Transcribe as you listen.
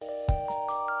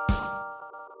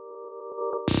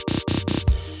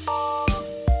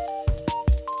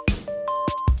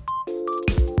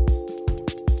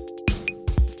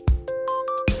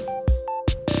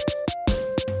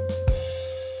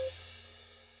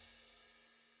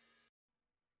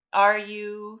Are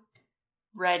you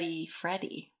ready,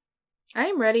 Freddy? I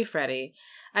am ready, Freddy.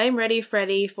 I am ready,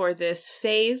 Freddy, for this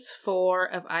phase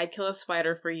 4 of I'd Kill a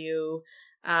Spider for You.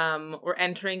 We're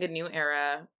entering a new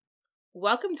era.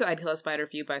 Welcome to I'd Kill a Spider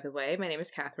for You, by the way. My name is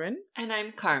Catherine. And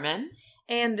I'm Carmen.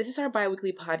 And this is our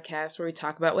bi-weekly podcast where we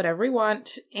talk about whatever we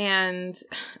want. And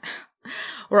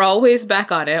we're always back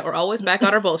on it. We're always back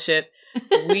on our bullshit.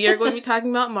 We are going to be talking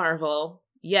about Marvel.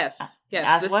 Yes.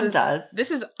 As one does.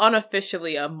 This is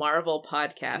unofficially a Marvel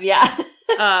podcast. Yeah.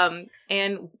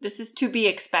 And this is to be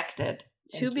expected.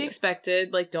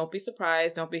 Expected. Like, don't be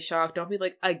surprised. Don't be shocked. Don't be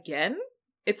like, again?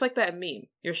 It's like that meme.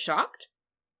 You're shocked?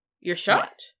 You're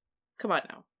shocked? Yeah. Come on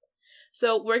now.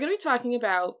 So we're going to be talking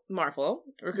about Marvel.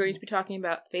 We're going to be talking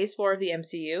about Phase 4 of the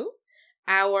MCU.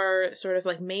 Our sort of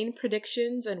like main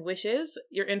predictions and wishes.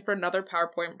 You're in for another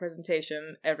PowerPoint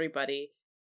presentation, everybody.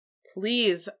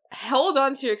 Please hold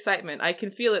on to your excitement. I can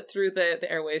feel it through the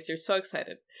airways. You're so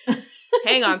excited.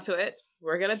 Hang on to it.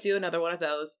 We're going to do another one of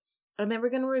those. And then we're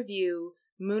going to review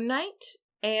Moon Knight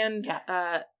and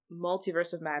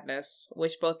Multiverse of Madness,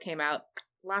 which both came out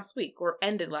last week or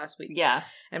ended last week. Yeah.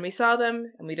 And we saw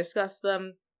them and we discussed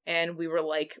them and we were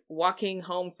like walking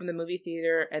home from the movie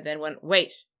theater and then went,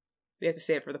 wait, we have to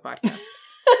save it for the podcast.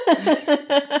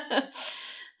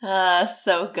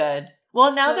 So good.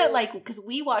 Well, now that like, because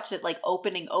we watched it like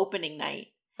opening night.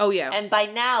 Oh, yeah. And by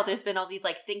now, there's been all these,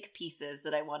 like, think pieces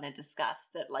that I want to discuss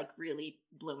that, like, really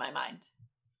blew my mind.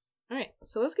 All right,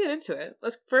 so let's get into it.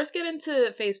 Let's first get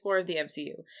into Phase 4 of the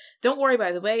MCU. Don't worry,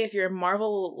 by the way, if you're a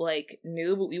Marvel, like,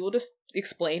 noob, we will just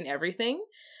explain everything.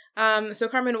 So,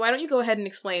 Carmen, why don't you go ahead and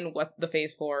explain what the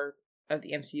Phase 4 of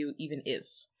the MCU even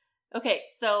is? Okay,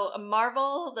 so the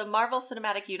Marvel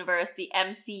Cinematic Universe, the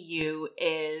MCU,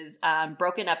 is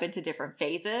broken up into different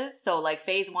phases. So, like,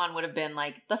 Phase 1 would have been,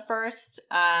 like, the first,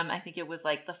 I think it was,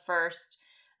 like, the first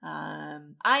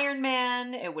Iron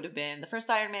Man. It would have been the first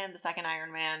Iron Man, the second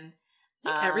Iron Man.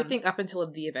 Everything up until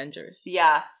the Avengers.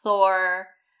 Yeah, Thor.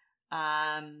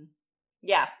 And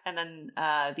then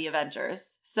the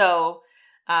Avengers. So,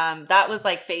 that was,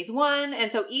 like, Phase 1.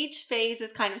 And so each phase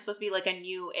is kind of supposed to be, like, a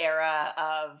new era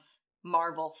of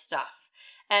Marvel stuff.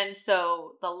 And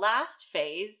so the last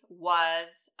phase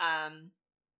was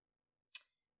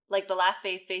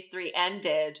phase 3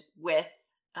 ended with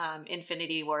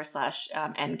Infinity War /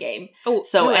 Endgame. Oh,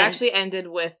 so it actually ended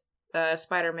with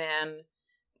Spider-Man.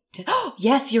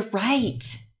 Yes, you're right.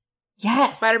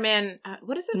 Yes. Spider-Man,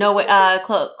 what is it? No Way,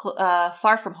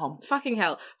 Far From Home. Fucking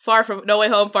hell. No Way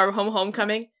Home, Far From Home,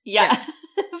 Homecoming. Yeah.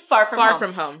 Far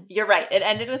From Home. You're right. It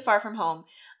ended with Far From Home.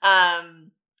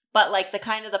 But, like, the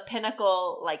kind of the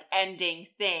pinnacle, like, ending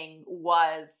thing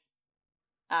was,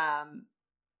 Endgame,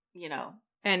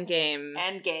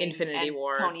 Infinity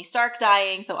War. Tony Stark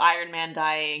dying, so Iron Man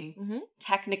dying. Mm-hmm.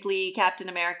 Technically, Captain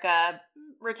America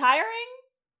retiring?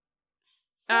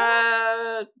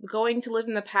 Going to live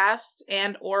in the past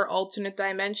and or alternate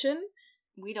dimension?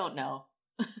 We don't know.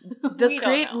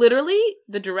 Literally,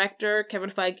 the director, Kevin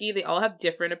Feige, they all have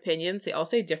different opinions. They all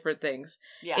say different things.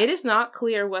 Yeah. It is not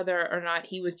clear whether or not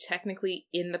he was technically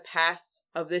in the past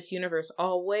of this universe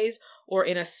always or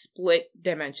in a split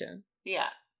dimension. Yeah.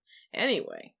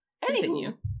 Anyway,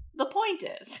 continue. The point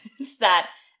is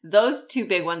that those two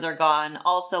big ones are gone.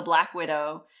 Also, Black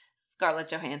Widow, Scarlett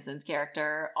Johansson's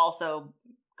character, also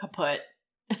kaput.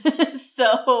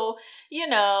 So,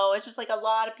 it's just like a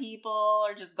lot of people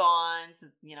are just gone. So,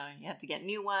 you have to get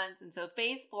new ones. And so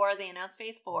Phase 4, they announced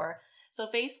Phase 4. So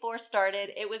Phase 4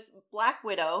 started, it was Black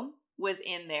Widow was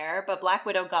in there, but Black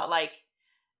Widow got like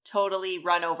totally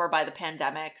run over by the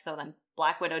pandemic. So then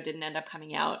Black Widow didn't end up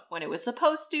coming out when it was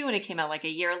supposed to, and it came out like a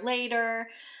year later.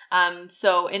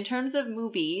 So in terms of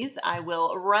movies, I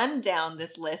will run down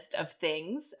this list of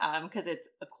things because it's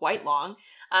quite long.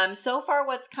 So far,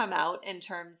 what's come out in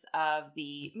terms of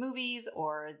the movies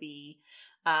or the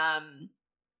so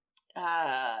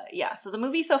the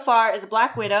movie so far is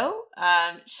Black Widow,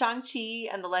 Shang-Chi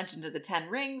and the Legend of the Ten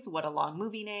Rings. What a long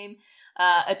movie name.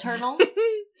 Eternals.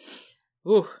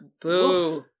 Ooh,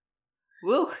 boo.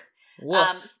 Woo.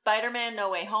 Spider-Man No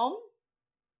Way Home.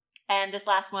 And this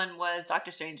last one was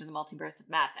Doctor Strange and the Multiverse of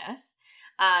Madness.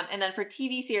 And then for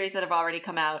TV series that have already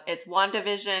come out, it's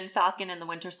WandaVision, Falcon and the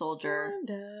Winter Soldier.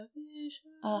 WandaVision.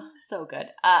 Oh, so good.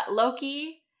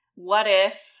 Loki, What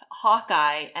If,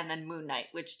 Hawkeye, and then Moon Knight,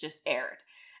 which just aired.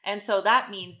 And so that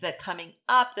means that coming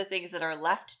up, the things that are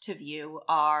left to view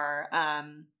are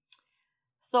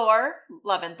Thor,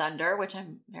 Love and Thunder, which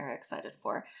I'm very excited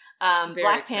for.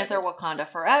 Black Panther, Wakanda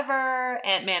Forever,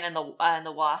 Ant-Man and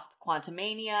the Wasp,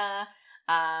 Quantumania,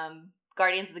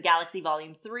 Guardians of the Galaxy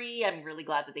Volume 3. I'm really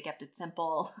glad that they kept it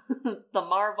simple. The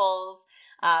Marvels,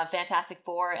 Fantastic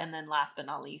Four, and then last but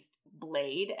not least,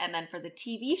 Blade. And then for the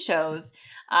TV shows,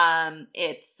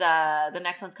 it's the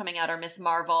next ones coming out are Miss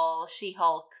Marvel,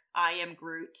 She-Hulk, I Am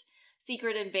Groot,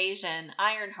 Secret Invasion,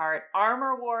 Ironheart,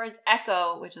 Armor Wars,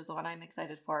 Echo, which is the one I'm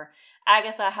excited for,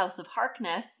 Agatha, House of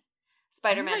Harkness,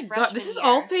 Spider-Man Freshman God, this is Year.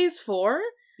 all Phase 4?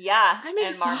 Yeah, I'm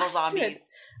and Marvel exhausted. Zombies.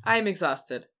 I'm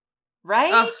exhausted.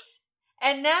 Right? Ugh.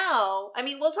 And now, I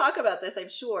mean, we'll talk about this, I'm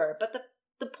sure, but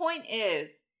the point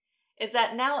is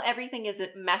that now everything is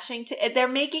meshing to, they're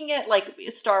making it like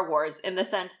Star Wars in the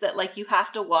sense that like you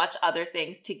have to watch other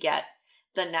things to get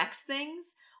the next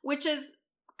things, which is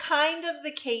kind of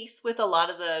the case with a lot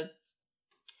of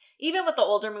even with the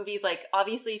older movies. Like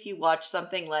obviously if you watch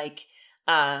something like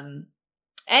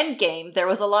Endgame, there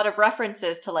was a lot of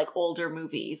references to like older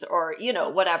movies or, you know,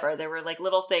 whatever. There were like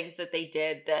little things that they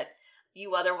did that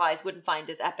you otherwise wouldn't find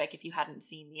as epic if you hadn't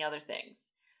seen the other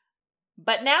things.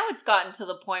 But now it's gotten to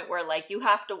the point where like you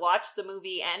have to watch the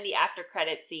movie and the after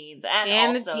credit scenes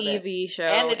and the TV show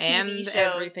and the TV shows.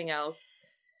 Everything else.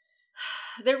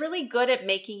 They're really good at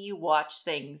making you watch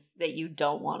things that you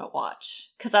don't want to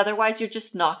watch, because otherwise you're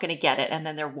just not going to get it, and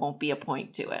then there won't be a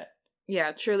point to it.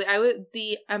 Yeah, truly.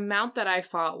 The amount that I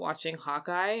fought watching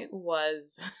Hawkeye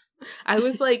was, I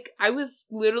was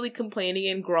literally complaining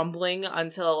and grumbling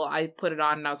until I put it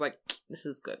on and I was like, this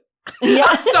is good. Yeah,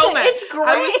 I was so mad. It's great.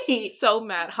 I was so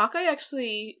mad. Hawkeye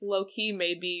actually, low-key,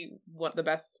 may be the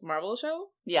best Marvel show.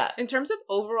 Yeah. In terms of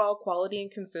overall quality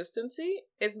and consistency,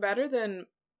 it's better than,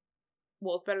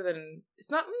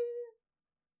 it's not,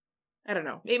 I don't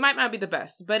know. It might not be the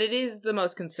best, but it is the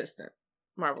most consistent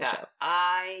Marvel show.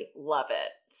 I love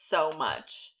it so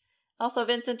much. Also,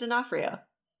 Vincent D'Onofrio.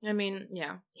 I mean,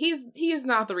 yeah. He's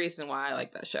not the reason why I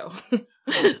like that show.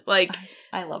 Like,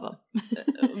 I love him.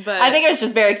 But I think I was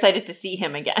just very excited to see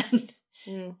him again.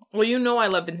 Well, you know I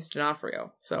love Vincent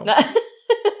D'Onofrio, so.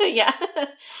 Yeah.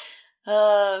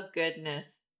 Oh,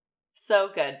 goodness. So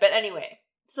good. But anyway,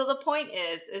 so the point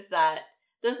is that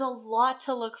there's a lot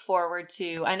to look forward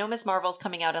to. I know Miss Marvel's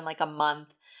coming out in like a month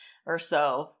or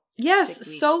so.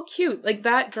 Yes, so cute. Like,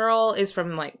 that girl is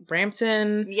from, like,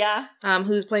 Brampton. Yeah.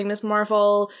 Who's playing Miss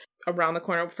Marvel around the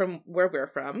corner from where we're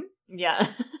from. Yeah.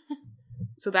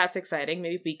 So that's exciting.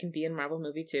 Maybe we can be in a Marvel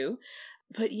movie, too.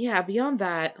 But, yeah, beyond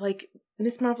that, like,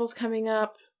 Miss Marvel's coming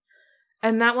up.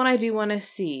 And that one I do want to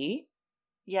see.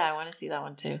 Yeah, I want to see that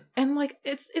one, too. And, like,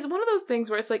 it's one of those things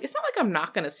where it's like, it's not like I'm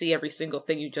not going to see every single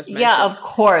thing you just mentioned. Yeah, of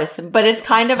course. But it's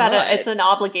kind of it's an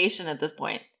obligation at this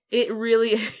point. It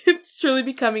really, it's truly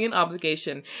becoming an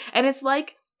obligation. And it's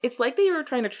like they were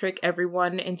trying to trick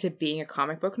everyone into being a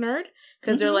comic book nerd.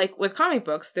 Because they're like, with comic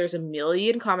books, there's a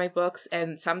million comic books,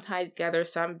 and some tie together,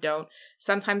 some don't.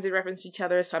 Sometimes they reference each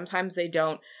other, sometimes they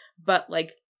don't. But,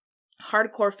 like,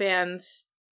 hardcore fans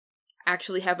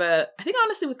actually have I think,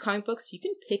 honestly, with comic books, you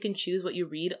can pick and choose what you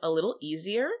read a little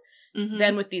easier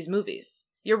than with these movies.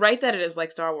 You're right that it is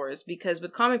like Star Wars, because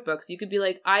with comic books, you could be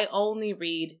like, I only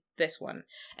read this one.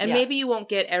 And maybe you won't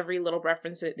get every little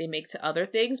reference that they make to other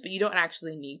things, but you don't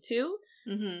actually need to.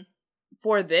 Mm-hmm.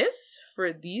 For this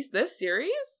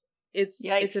series, it's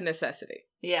a necessity.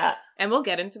 Yeah. And we'll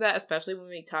get into that, especially when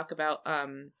we talk about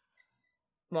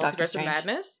Multiverse of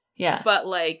Madness. Yeah. But,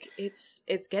 like, it's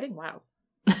getting wild.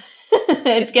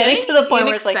 It's getting to the point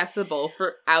where it's like inaccessible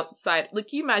for outside. Like,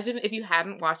 can you imagine if you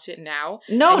hadn't watched it now?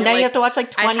 No, now you have to watch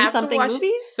like 20-something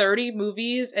movies? 30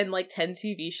 movies and like 10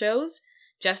 TV shows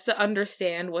just to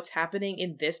understand what's happening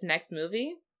in this next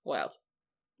movie? Wild.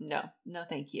 No,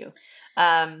 thank you.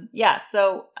 Yeah,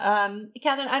 so,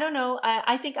 Catherine, I don't know.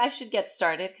 I think I should get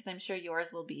started because I'm sure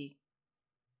yours will be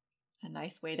a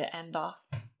nice way to end off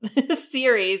this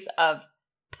series of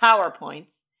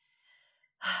PowerPoints.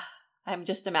 I'm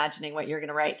just imagining what you're going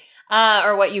to write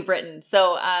or what you've written.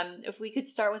 So if we could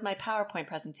start with my PowerPoint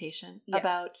presentation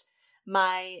about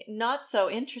my not so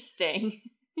interesting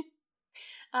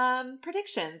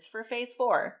predictions for Phase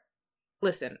 4.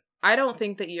 Listen, I don't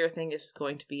think that your thing is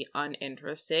going to be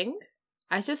uninteresting.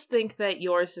 I just think that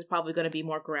yours is probably going to be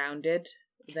more grounded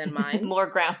than mine. More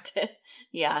grounded.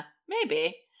 Yeah,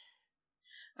 maybe.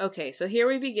 Okay, so here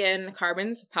we begin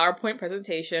Carbon's PowerPoint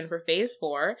presentation for Phase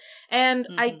 4. And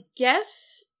I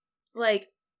guess, like,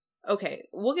 okay,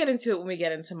 we'll get into it when we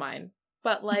get into mine.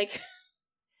 But, like,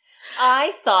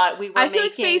 I thought we were I feel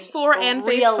making like Phase 4 and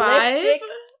Phase 5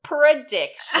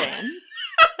 predictions.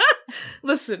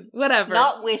 Listen, whatever.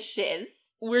 Not wishes.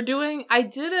 We're doing,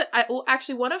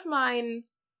 actually, one of mine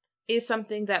is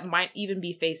something that might even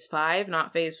be Phase 5,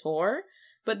 not Phase 4.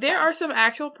 But there are some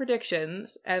actual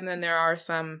predictions, and then there are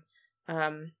some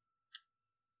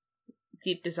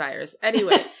deep desires.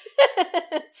 Anyway,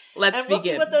 let's and we'll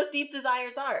begin. see what those deep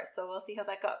desires are. So we'll see how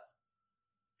that goes.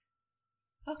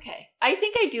 Okay. I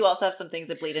think I do also have some things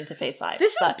that bleed into Phase 5.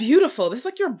 This is beautiful. This is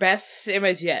like your best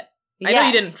image yet. I know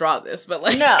you didn't draw this, but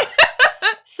like... No.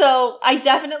 So I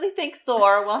definitely think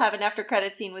Thor will have an after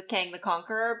credit scene with Kang the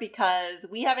Conqueror because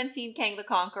we haven't seen Kang the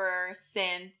Conqueror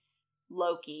since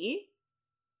Loki.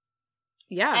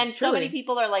 Yeah, and truly. So many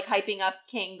people are like hyping up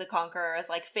King the Conqueror as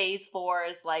like Phase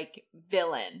 4's like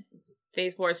villain.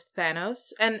 Phase 4 is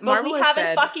Thanos, and but Marvel we has haven't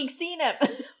said, fucking seen him.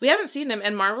 We haven't seen him,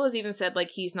 and Marvel has even said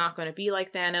like he's not going to be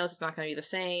like Thanos. It's not going to be the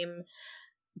same.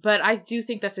 But I do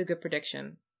think that's a good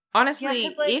prediction. Honestly,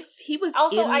 like, if he was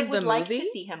also, in I would the like movie, to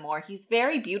see him more. He's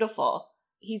very beautiful.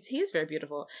 He is very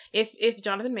beautiful. If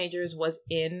Jonathan Majors was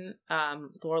in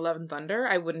Thor: Love and Thunder,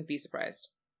 I wouldn't be surprised.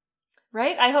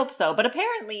 Right? I hope so. But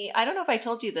apparently, I don't know if I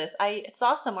told you this. I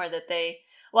saw somewhere that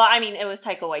well, I mean, it was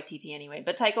Taika Waititi anyway,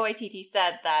 but Taika Waititi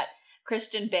said that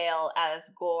Christian Bale as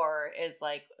Gore is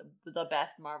like the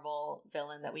best Marvel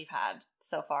villain that we've had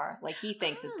so far. Like he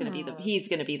thinks he's going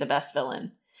to be the best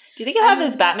villain. Do you think he'll have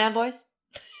his Batman voice?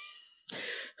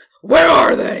 Where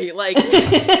are they? Like,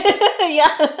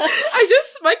 yeah.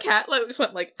 My cat just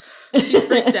went like, she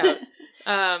freaked out.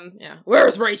 Yeah.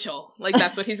 Where's Rachel? Like,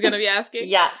 that's what he's going to be asking.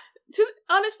 Yeah.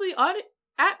 Honestly,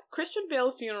 at Christian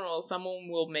Bale's funeral, someone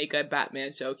will make a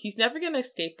Batman joke. He's never going to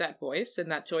escape that voice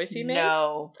and that choice he made.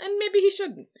 No. And maybe he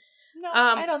shouldn't. No,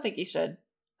 I don't think he should.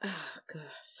 Good.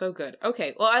 So good.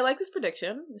 Okay. Well, I like this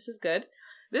prediction. This is good.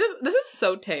 This is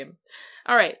so tame.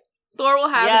 All right. Thor will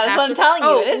have. Yeah, that's what I'm telling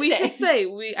you. It is we tame. should say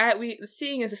we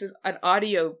seeing as this is an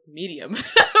audio medium,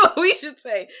 we should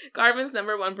say Carmen's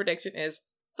number one prediction is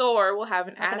Thor will have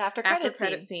an after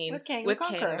credit scene with Kang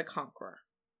the Conqueror.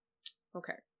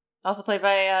 Okay. Also played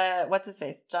by what's his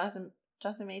face? Jonathan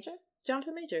Majors?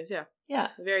 Jonathan Majors, yeah. Yeah.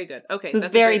 Very good. Okay. Who's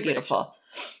very beautiful.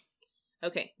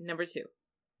 Okay, number 2.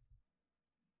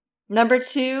 Number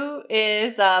 2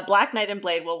 is Black Knight and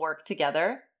Blade will work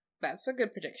together. That's a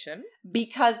good prediction.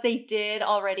 Because they did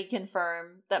already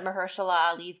confirm that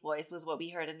Mahershala Ali's voice was what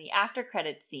we heard in the after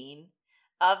credit scene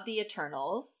of the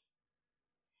Eternals.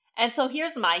 And so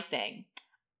here's my thing.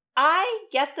 I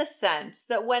get the sense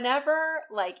that whenever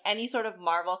like any sort of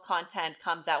Marvel content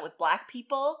comes out with Black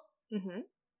people,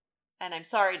 and I'm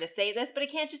sorry to say this, but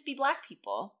it can't just be Black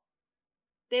people.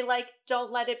 They like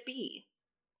don't let it be.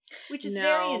 Which is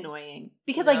very annoying.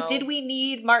 Because, like, did we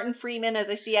need Martin Freeman as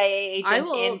a CIA agent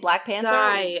in Black Panther?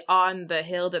 Die on the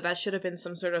hill that should have been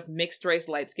some sort of mixed race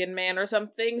light skinned man or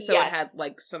something. So it had,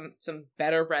 like, some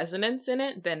better resonance in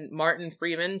it than Martin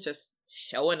Freeman just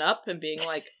showing up and being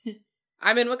like,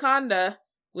 I'm in Wakanda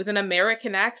with an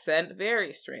American accent.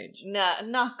 Very strange. No,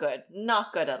 not good.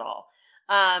 Not good at all.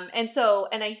 And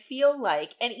I feel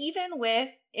like, and even with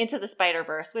Into the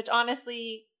Spider-Verse, which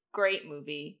honestly, great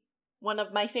movie. One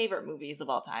of my favorite movies of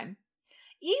all time.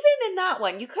 Even in that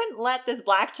one, you couldn't let this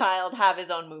Black child have his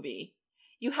own movie.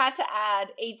 You had to add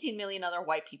 18 million other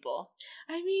white people.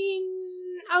 I mean,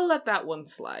 I'll let that one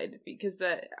slide because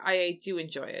I do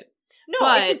enjoy it. No,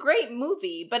 it's a great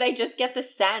movie, but I just get the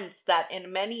sense that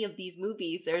in many of these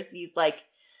movies, there's these like...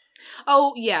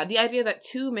 Oh, yeah, the idea that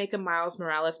to make a Miles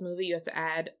Morales movie, you have to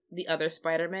add the other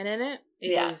Spider-Man in it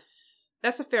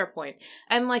that's a fair point.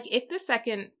 And like, if the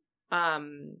second...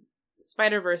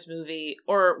 Spider-Verse movie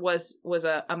or was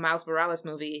a Miles Morales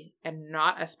movie and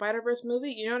not a Spider-Verse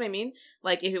movie, you know what I mean?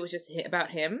 Like if it was just about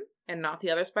him and not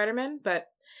the other Spider-Man, but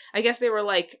I guess they were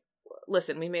like,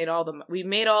 listen, we made all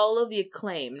of the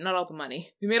acclaim, not all the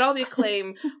money. We made all the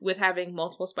acclaim with having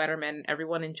multiple Spider-Men and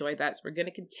everyone enjoyed that, so we're going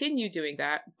to continue doing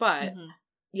that. But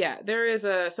yeah, there is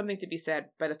something to be said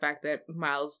by the fact that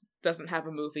Miles doesn't have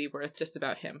a movie where it's just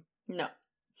about him. No.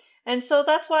 And so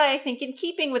that's why I think in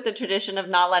keeping with the tradition of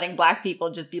not letting Black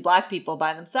people just be Black people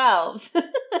by themselves,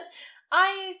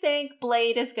 I think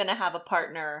Blade is going to have a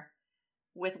partner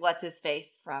with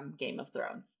what's-his-face from Game of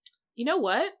Thrones. You know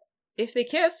what? If they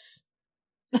kiss,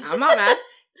 I'm not mad.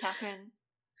 Catherine,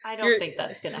 I don't think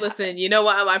that's going to happen. Listen, you know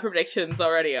what my predictions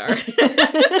already are.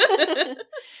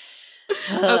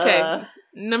 Okay,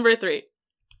 number 3.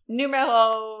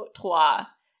 Numero 3.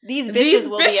 These bitches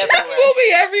will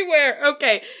be everywhere.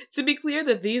 Okay, to be clear,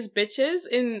 that these bitches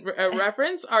in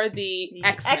reference are the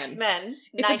X-Men. X-Men.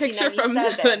 It's a picture from the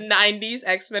 90s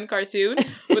X-Men cartoon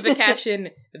with the caption,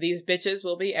 "These bitches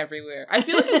will be everywhere." I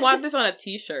feel like I want this on a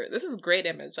t-shirt. This is a great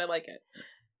image. I like it.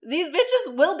 These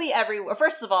bitches will be everywhere.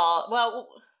 First of all, well,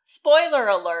 spoiler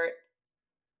alert,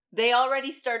 they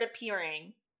already start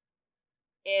appearing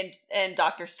in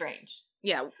Doctor Strange.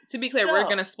 Yeah, to be clear, we're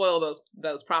going to spoil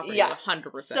those properties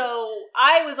 100%. So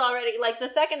I was already, like, the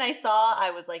second I saw, I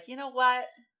was like, you know what?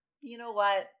 you know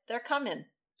what? They're coming.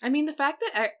 I mean, the fact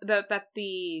that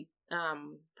the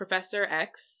Professor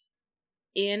X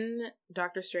in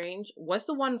Doctor Strange was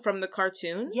the one from the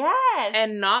cartoon. Yes.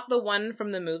 And not the one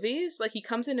from the movies. Like, he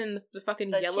comes in the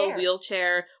fucking yellow chair.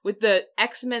 wheelchair with the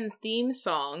X-Men theme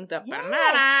song. The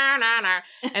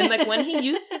and, like, when he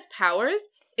used his powers,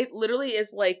 it literally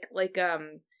is like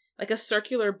a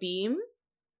circular beam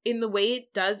in the way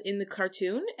it does in the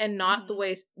cartoon, and not the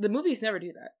way... The movies never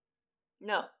do that.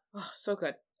 No. Oh, so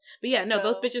good. But yeah, no,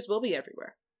 those bitches will be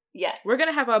everywhere. Yes. We're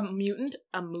gonna have a mutant,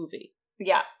 a movie.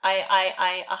 Yeah,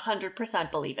 I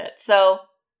 100% believe it. So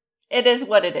it is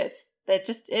what it is. It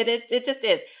just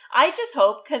is. I just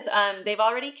hope, because they've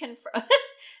already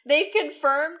they've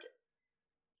confirmed.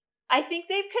 I think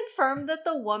they've confirmed that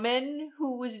the woman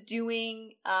who was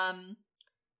doing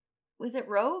was it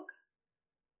Rogue?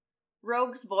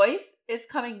 Rogue's voice is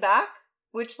coming back.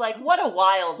 Which, like, what a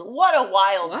wild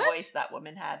voice that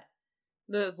woman had.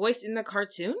 The voice in the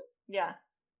cartoon? Yeah.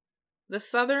 The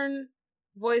southern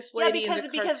voice lady in the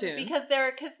cartoon. Because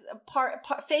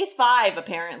Phase 5,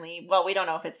 apparently, well, we don't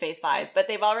know if it's Phase 5, but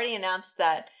they've already announced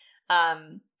that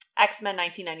X-Men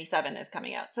 1997 is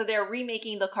coming out. So they're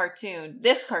remaking the cartoon,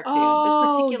 this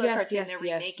particular cartoon, they're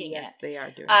remaking it. Yes, they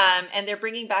are doing it. And they're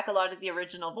bringing back a lot of the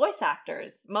original voice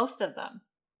actors, most of them.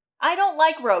 I don't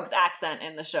like Rogue's accent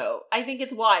in the show. I think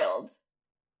it's wild.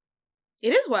 It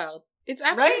is wild. It's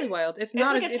absolutely wild. It's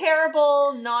not like a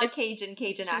terrible, not Cajun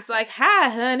accent. She's like, "Hi,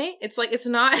 honey." It's like, it's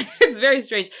not. It's very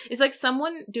strange. It's like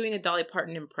someone doing a Dolly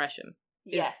Parton impression.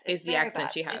 Is the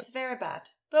accent she has. It's very bad.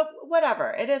 But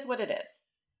whatever. It is what it is.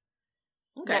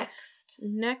 Okay.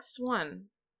 Next one.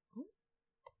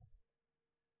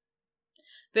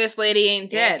 This lady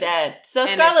ain't dead. So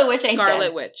Scarlet Witch ain't dead.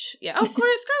 Scarlet Witch. Yeah, of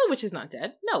course, Scarlet Witch is not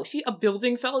dead. No, a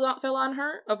building fell on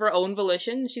her of her own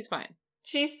volition. She's fine.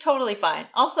 She's totally fine.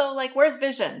 Also, like, where's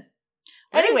Vision?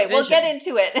 Anyway, we'll get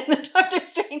into it in the Doctor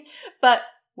Strange. But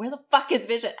where the fuck is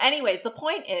Vision? Anyways, the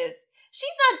point is,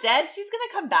 she's not dead. She's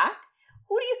gonna come back.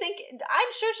 Who do you think?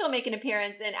 I'm sure she'll make an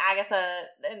appearance in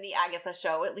the Agatha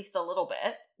show, at least a little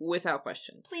bit. Without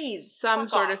question. Please. Some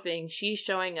sort of thing. She's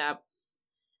showing up.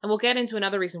 And we'll get into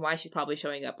another reason why she's probably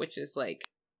showing up, which is, like,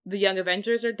 the Young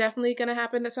Avengers are definitely going to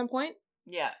happen at some point.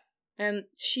 Yeah. And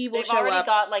she will show up. They've already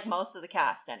got, like, most of the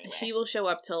cast anyway. She will show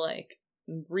up to, like,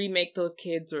 remake those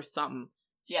kids or something.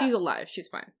 Yeah. She's alive. She's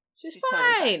fine. She's fine.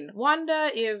 Totally fine. Wanda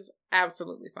is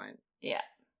absolutely fine. Yeah.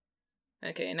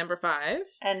 Okay, number 5.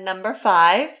 And number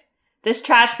 5, this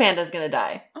trash panda's going to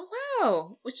die. Oh,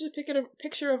 wow. Which is a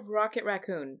picture of Rocket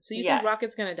Raccoon. So you think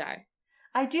Rocket's going to die?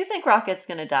 I do think Rocket's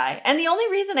going to die. And the only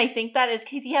reason I think that is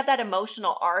because he had that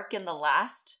emotional arc in the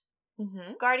last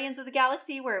Guardians of the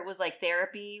Galaxy where it was like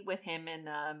therapy with him and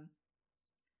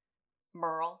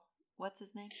Merle. What's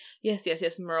his name?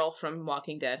 Yes. Merle from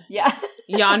Walking Dead. Yeah.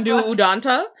 Yandu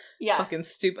Udanta? Yeah. Fucking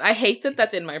stupid. I hate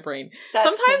that's in my brain.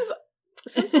 Sometimes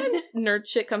nerd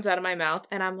shit comes out of my mouth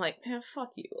and I'm like, man,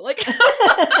 fuck you. Like,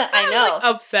 I know. I'm like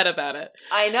upset about it.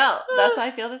 I know. That's why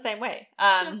I feel the same way.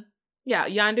 Yeah,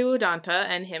 Yandu Udanta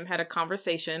and him had a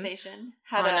conversation.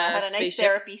 Had a nice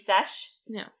therapy sesh.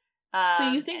 Yeah.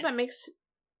 So you think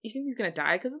you think he's gonna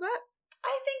die because of that?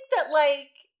 I think that,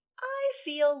 like, I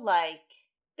feel like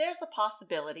there's a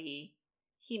possibility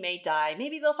he may die.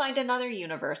 Maybe they'll find another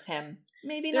universe him.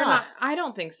 Maybe not. I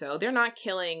don't think so. They're not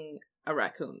killing a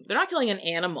raccoon. They're not killing an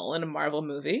animal in a Marvel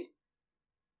movie.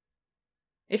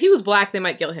 If he was black, they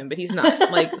might kill him, but he's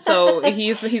not. Like, so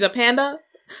he's a panda.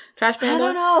 Trash panda? I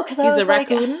don't know, because he's a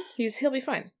raccoon. He'll be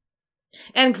fine.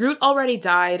 And Groot already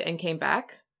died and came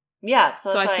back. Yeah,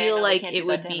 so I feel like it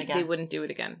would be they wouldn't do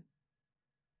it again.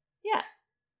 Yeah.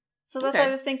 So that's why I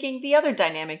was thinking the other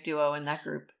dynamic duo in that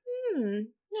group.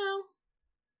 No.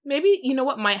 Maybe, you know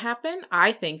what might happen?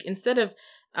 I think instead of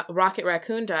Rocket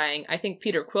Raccoon dying, I think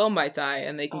Peter Quill might die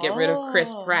and they can get rid of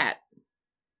Chris Pratt.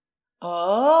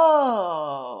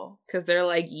 Oh. Because they're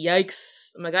like, yikes,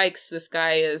 McGikes, this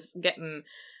guy is getting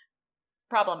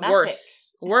problematic.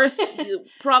 Worse.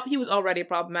 He was already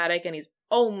problematic and he's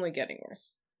only getting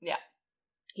worse. Yeah.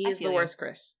 He is the worst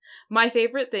Chris. My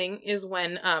favorite thing is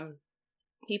when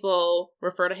people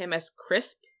refer to him as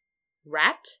Crisp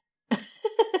Rat. So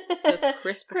it's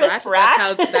Crisp Rat.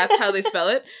 That's how they spell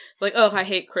it. It's like, oh, I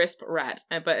hate Crisp Rat.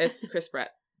 But it's Crisp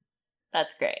Rat.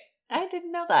 That's great. I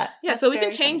didn't know that. Yeah, so we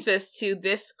can change this to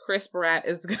this Crisp Rat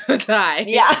is gonna die.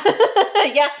 Yeah.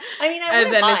 Yeah. I mean, I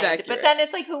wouldn't mind. But then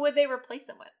it's like, who would they replace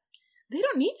him with? They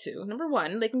don't need to. Number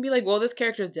one, they can be like, well, this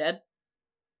character is dead.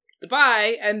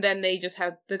 Goodbye. And then they just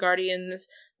have the Guardians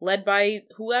led by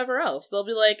whoever else. They'll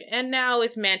be like, and now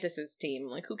it's Mantis's team.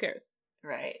 Like, who cares?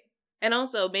 Right. And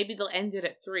also, maybe they'll end it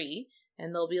at 3.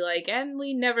 And they'll be like, and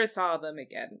we never saw them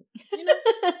again. You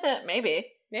know? Maybe.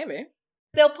 Maybe.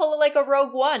 They'll pull like a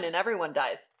Rogue One and everyone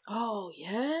dies. Oh,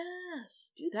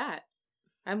 yes. Do that.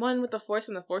 I'm one with the Force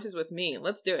and the Force is with me.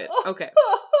 Let's do it. Okay.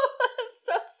 It's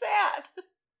so sad.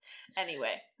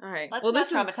 Anyway. All right.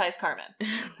 Let's not traumatize Carmen.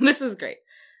 This is great.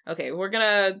 Okay, we're going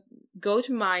to go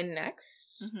to mine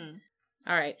next. Mm-hmm.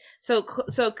 All right. So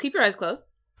keep your eyes closed.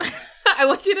 I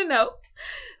want you to know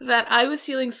that I was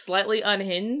feeling slightly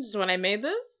unhinged when I made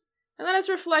this. And that is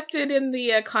reflected in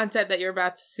the content that you're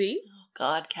about to see. Oh,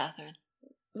 God, Catherine.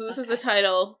 So this is the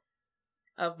title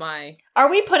of my... Are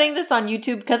we putting this on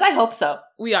YouTube? Because I hope so.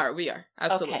 We are.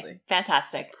 Absolutely. Okay,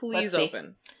 fantastic. Please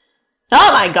open.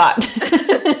 Oh my God.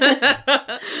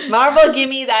 Marvel, give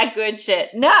me that good shit.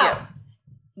 No. Yeah.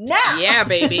 No. Yeah,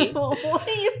 baby. What are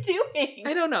you doing?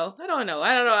 I don't know.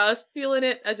 I was feeling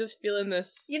it. I just feeling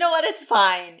this. You know what? It's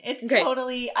fine. It's okay.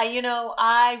 Totally,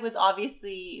 I was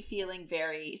obviously feeling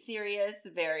very serious,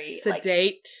 very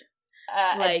sedate.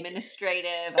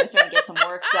 Administrative. I was trying to get some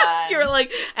work done. You're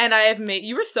like, and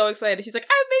you were so excited. She's like,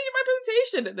 I've made you my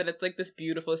presentation. And then it's like this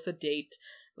beautiful, sedate,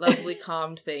 lovely,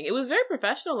 calmed thing. It was very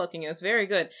professional looking. It was very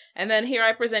good. And then here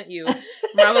I present you,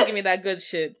 Marvel, give me that good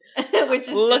shit. Which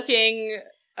is looking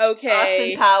okay.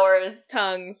 Austin Powers.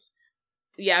 Tongues.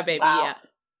 Yeah, baby, wow. Yeah.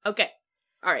 Okay.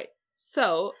 All right.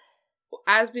 So,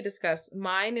 as we discussed,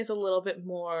 mine is a little bit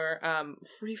more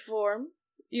freeform.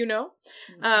 You know,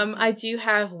 I do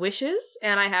have wishes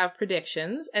and I have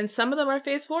predictions, and some of them are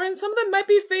phase 4 and some of them might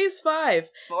be phase 5.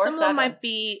 Some of them might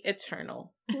be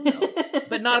eternal. Who knows?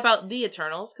 But not about the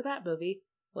Eternals, because that movie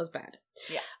was bad.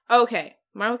 Yeah. Okay.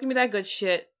 Marvel, give me that good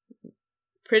shit.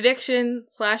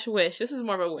 Prediction/wish. This is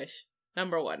more of a wish.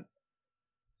 Number 1.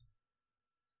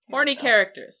 Horny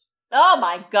characters. Oh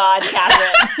my God,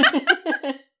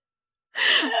 Catherine.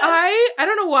 I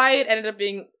don't know why it ended up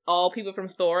being all people from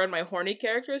Thor and my horny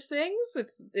characters things.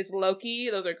 It's Loki.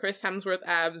 Those are Chris Hemsworth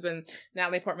abs and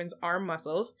Natalie Portman's arm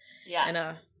muscles. Yeah.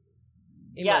 And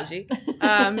emoji.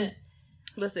 Yeah.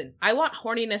 Listen, I want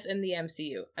horniness in the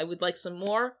MCU. I would like some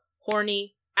more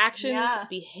horny actions,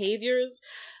 behaviors.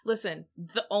 Listen,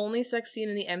 the only sex scene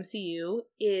in the MCU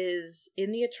is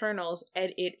in the Eternals,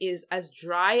 and it is as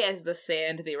dry as the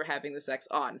sand they were having the sex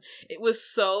on. It was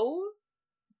so...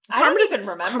 I don't even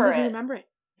remember it.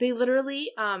 They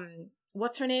literally,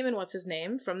 what's her name and what's his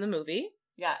name from the movie?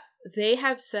 Yeah. They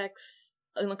have sex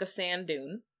in like a sand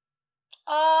dune.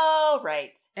 Oh,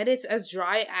 right. And it's as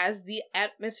dry as the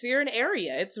atmosphere and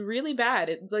area. It's really bad.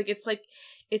 It's so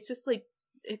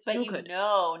good.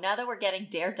 Now that we're getting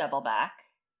Daredevil back.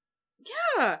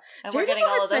 Yeah. And we're getting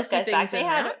all of those guys back.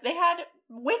 They had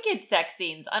wicked sex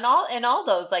scenes in all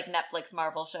those like Netflix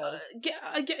Marvel shows. Give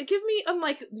me,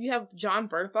 unlike you have John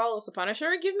Bernthal as the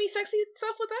Punisher, give me sexy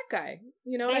stuff with that guy.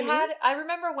 You know what I mean? I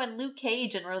remember when Luke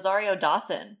Cage and Rosario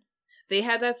Dawson. They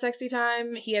had that sexy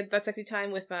time. He had that sexy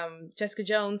time with Jessica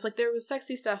Jones. Like, there was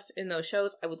sexy stuff in those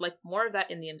shows. I would like more of that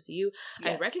in the MCU.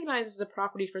 Yes. I recognize it's a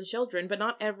property for children, but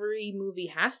not every movie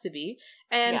has to be.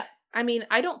 And I mean,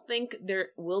 I don't think there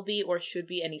will be or should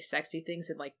be any sexy things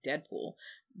in like Deadpool.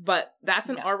 But that's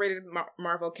an R-rated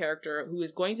Marvel character who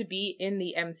is going to be in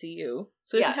the MCU.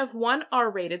 So if you have one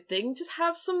R-rated thing, just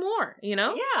have some more, you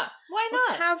know? Yeah, why not?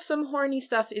 Let's have some horny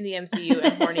stuff in the MCU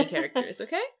and horny characters,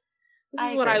 okay?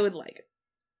 This is what I would like.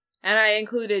 And I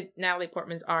included Natalie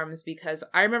Portman's arms because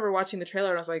I remember watching the trailer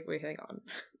and I was like, wait, hang on.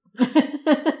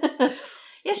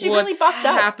 Yeah, she really buffed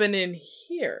up. What's happening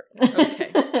here?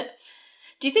 Okay.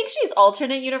 Do you think she's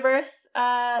alternate universe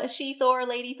She-Thor,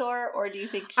 Lady Thor, or do you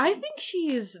think I think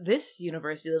she's this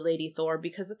universe, the Lady Thor,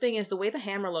 because the thing is, the way the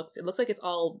hammer looks, it looks like it's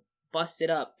all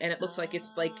busted up, and it looks like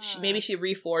it's like maybe she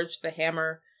reforged the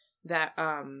hammer that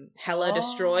Hela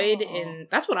destroyed in...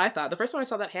 That's what I thought. The first time I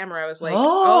saw that hammer, I was like,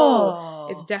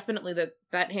 it's definitely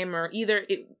that hammer. Either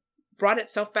it brought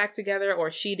itself back together, or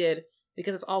she did,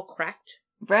 because it's all cracked.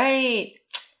 Right.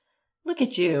 Look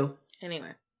at you.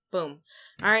 Anyway. Boom.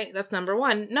 All right, that's number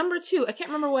 1. Number 2, I can't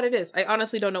remember what it is. I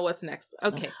honestly don't know what's next.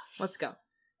 Okay, let's go.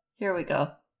 Here we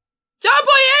go. John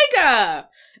Boyega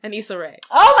and Issa Rae.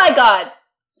 Oh my God.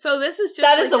 So this is just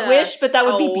that is a wish, but that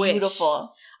would be beautiful. Wish.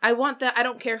 I want that. I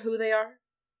don't care who they are,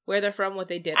 where they're from, what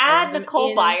they did. Add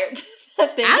Nicole Byer.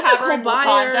 Add Nicole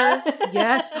Byer.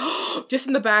 Yes. Just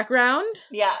in the background.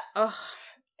 Yeah. Ugh.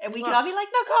 And we can all be like,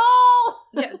 Nicole.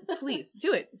 Yeah, please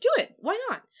do it. Do it. Why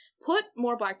not? Put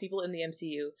more Black people in the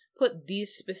MCU. Put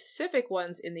these specific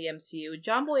ones in the MCU.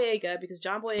 John Boyega, because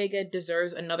John Boyega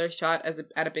deserves another shot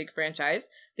at a big franchise.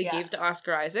 They gave to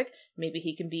Oscar Isaac. Maybe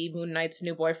he can be Moon Knight's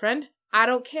new boyfriend. I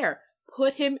don't care.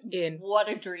 Put him in. What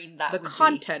a dream that would be. The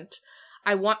content.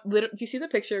 Do you see the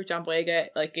picture of John Boyega,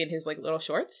 like, in his, like, little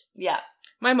shorts? Yeah.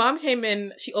 My mom came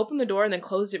in, she opened the door and then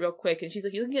closed it real quick, and she's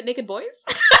like, "You looking at naked boys?"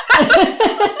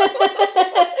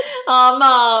 Oh,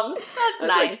 Mom. That's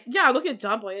nice. Like, yeah, I'm looking at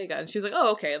John Boyega. And she's like,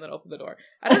 "Oh, okay," and then opened the door.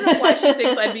 I don't know why she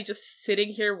thinks I'd be just sitting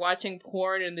here watching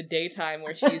porn in the daytime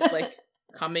where she's, like,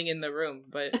 coming in the room.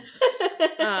 But,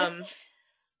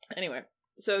 anyway.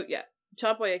 So, yeah.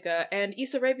 John Boyega and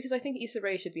Issa Rae, because I think Issa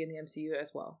Rae should be in the MCU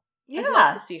as well. Yeah. I'd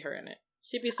love to see her in it.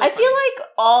 She'd be so I funny. feel like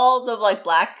all the, like,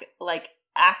 black, like,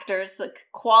 actors, like,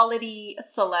 quality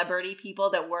celebrity people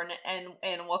that weren't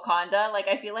in Wakanda, like,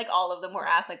 I feel like all of them were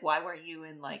asked, like, why weren't you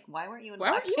in Black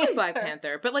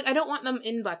Panther? But, like, I don't want them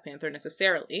in Black Panther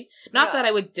necessarily. Not that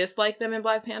I would dislike them in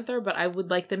Black Panther, but I would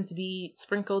like them to be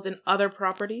sprinkled in other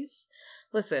properties.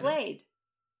 Listen. Blade.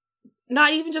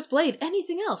 Not even just Blade.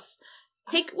 Anything else.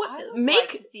 I would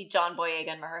like to see John Boyega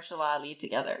and Mahershala Ali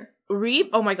together.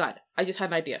 Oh my god. I just had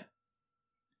an idea.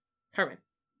 Carmen.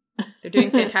 They're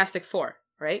doing Fantastic Four,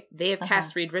 right? They have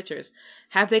cast Reed Richards.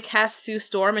 Have they cast Sue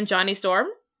Storm and Johnny Storm?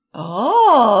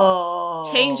 Oh.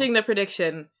 Changing the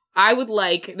prediction. I would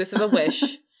like, this is a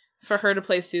wish, for her to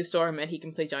play Sue Storm and he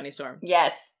can play Johnny Storm.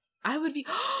 Yes. I would be,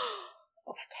 oh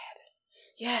my god.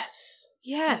 Yes.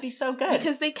 Yes. It'd be so good.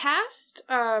 Because they cast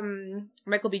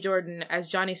Michael B. Jordan as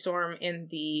Johnny Storm in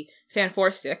the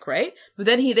Fantastic, right? But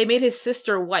then they made his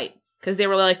sister white because they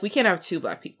were like, we can't have two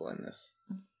black people in this.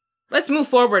 Let's move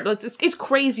forward. It's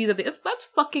crazy that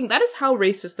that is how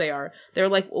racist they are. They're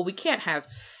like, well, we can't have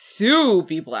Sue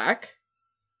be black.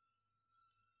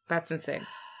 That's insane.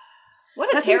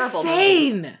 That's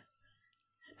insane. Movie.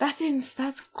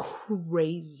 That's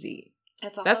crazy.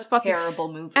 It's also a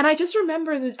terrible movie. And I just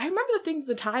remember the things at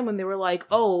the time when they were like,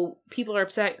 oh, people are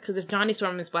upset because if Johnny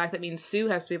Storm is black, that means Sue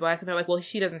has to be black. And they're like, well,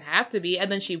 she doesn't have to be.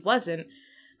 And then she wasn't.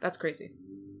 That's crazy.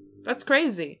 That's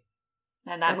crazy.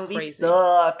 And that movie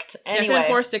sucked. Anyway. Yeah,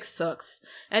 Fantastic sucks.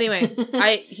 Anyway,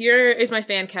 here is my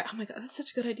fan cat. Oh my god, that's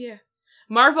such a good idea.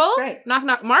 Marvel? Knock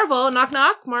knock. Marvel, knock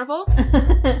knock. Marvel?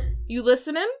 You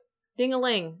listening?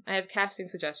 Ding-a-ling. I have casting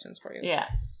suggestions for you. Yeah,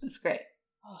 that's great.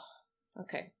 Oh,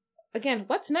 okay. Again,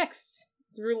 what's next?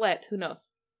 It's roulette. Who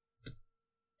knows?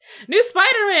 New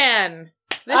Spider-Man!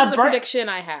 This is a prediction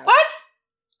I have. What?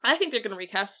 I think they're going to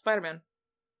recast Spider-Man.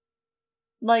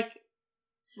 Like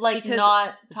because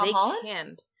not Tom Holland?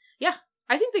 Can. Yeah,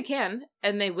 I think they can,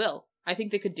 and they will. I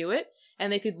think they could do it,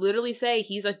 and they could literally say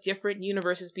he's a different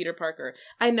universe as Peter Parker.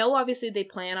 I know, obviously, they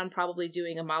plan on probably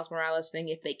doing a Miles Morales thing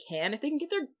if they can.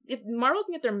 If Marvel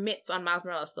can get their mitts on Miles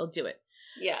Morales, they'll do it.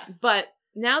 Yeah. But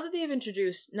now that they've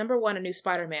introduced, number one, a new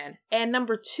Spider-Man, and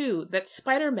number two, that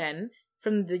Spider-Men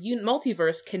from the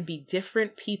multiverse can be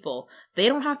different people. They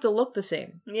don't have to look the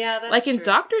same. Yeah, that's like in true.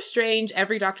 Doctor Strange,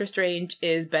 every Doctor Strange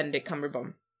is Benedict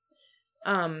Cumberbatch.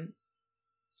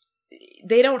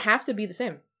 They don't have to be the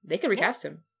same. They can recast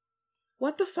him.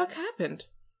 What the fuck happened?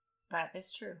 That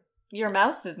is true. Your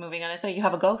mouse is moving on it, so you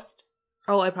have a ghost.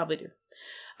 Oh, I probably do.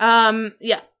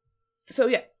 Yeah. So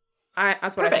yeah,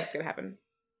 that's what I think is going to happen.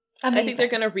 Amazing. I think they're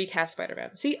going to recast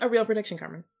Spider-Man. See, a real prediction,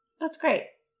 Carmen. That's great.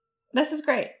 This is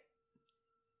great.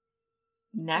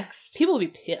 Next. People will be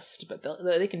pissed, but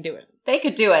they can do it. They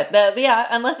could do it. Yeah,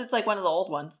 unless it's like one of the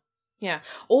old ones. Yeah.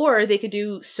 Or they could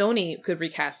Sony could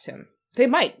recast him. They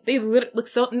might.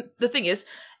 So the thing is,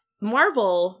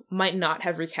 Marvel might not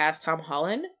have recast Tom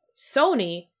Holland.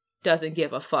 Sony doesn't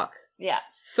give a fuck. Yeah.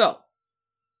 So,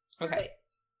 okay. Right.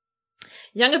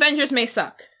 Young Avengers may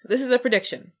suck. This is a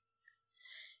prediction.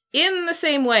 In the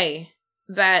same way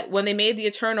that when they made the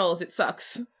Eternals, it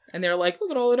sucks. And they're like,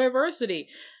 look at all the diversity.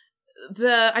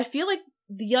 I feel like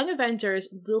the Young Avengers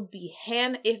will be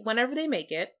whenever they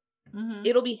make it,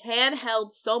 it'll be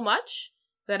handheld so much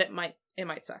that it might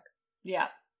suck. Yeah.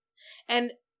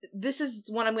 And this is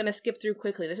one I'm going to skip through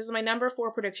quickly. This is my number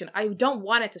 4 prediction. I don't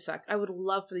want it to suck. I would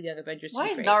love for the Young Avengers to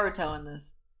be great. Why is Naruto in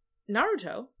this?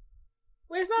 Naruto?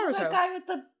 Where's Naruto? Who's that guy with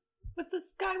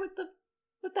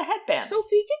the headband?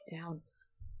 Sophie, get down.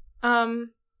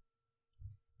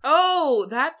 Oh,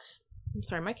 that's... I'm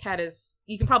sorry, my cat is...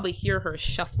 You can probably hear her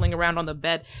shuffling around on the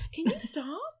bed. Can you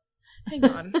stop? Hang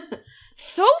on.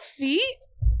 Sophie!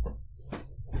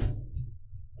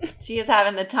 She is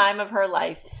having the time of her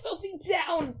life. Sophie,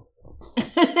 down!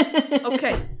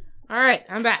 Okay. All right,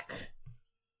 I'm back.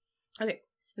 Okay.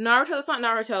 Naruto, that's not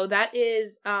Naruto. That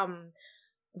is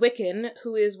Wiccan,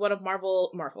 who is one of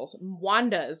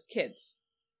Wanda's kids.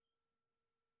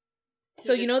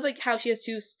 So you know like how she has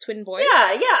 2 twin boys?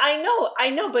 Yeah,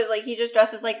 I know, but like he just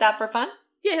dresses like that for fun?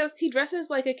 Yeah, he dresses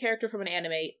like a character from an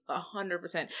anime,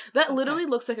 100%. That literally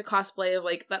looks like a cosplay of,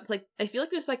 like, that's, like, I feel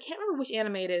like there's, like, I can't remember which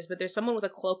anime it is, but there's someone with a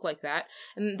cloak like that,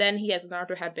 and then he has a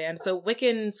Naruto headband, so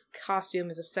Wiccan's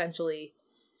costume is essentially,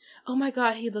 oh my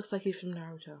god, he looks like he's from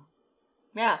Naruto.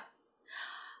 Yeah.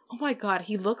 Oh my god,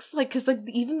 he looks like, because, like,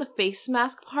 even the face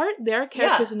mask part, there are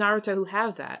characters in Naruto who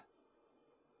have that.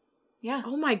 Yeah.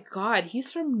 Oh my god,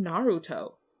 he's from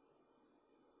Naruto.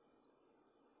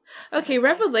 Okay,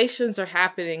 revelations are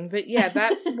happening, but yeah,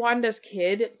 that's Wanda's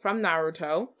kid from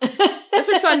Naruto.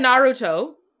 That's her son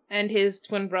Naruto, and his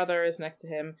twin brother is next to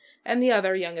him, and the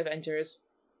other Young Avengers.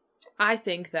 I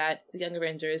think that the Young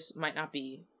Avengers might not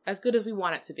be as good as we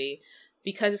want it to be,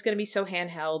 because it's going to be so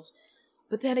handheld.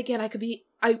 But then again,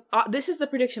 this is the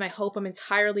prediction I hope I'm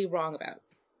entirely wrong about.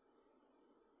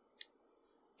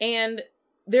 And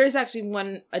there's actually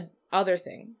one other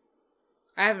thing.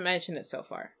 I haven't mentioned it so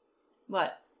far.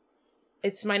 What?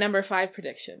 It's my number 5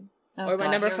 prediction. Oh, or my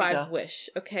God, number here we 5 go. wish.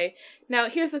 Okay. Now,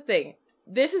 here's the thing.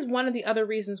 This is one of the other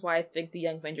reasons why I think the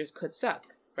Young Avengers could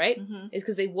suck, right? Mm-hmm. Is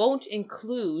because they won't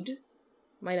include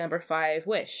my number 5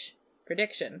 wish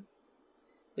prediction,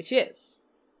 which is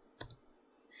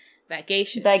that gay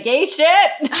shit. That gay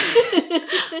shit!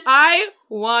 I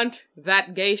want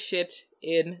that gay shit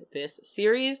in this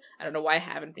series. I don't know why I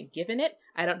haven't been given it.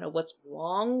 I don't know what's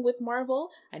wrong with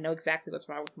Marvel. I know exactly what's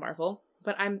wrong with Marvel,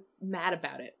 but I'm mad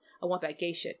about it. I want that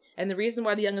gay shit. And the reason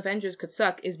why the Young Avengers could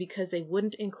suck is because they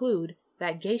wouldn't include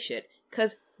that gay shit.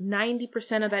 Because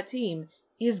 90% of that team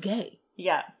is gay.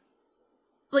 Yeah.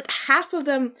 Like, half of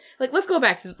them... Like, let's go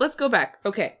back.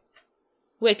 Okay.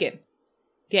 Wiccan.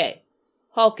 Gay.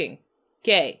 Hulking.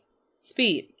 Gay.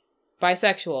 Speed.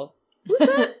 Bisexual. Who's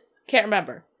that? Can't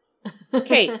remember.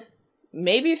 Kate.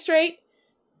 Maybe straight.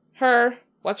 Her.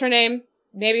 What's her name?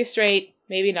 Maybe straight.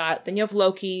 Maybe not. Then you have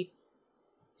Loki.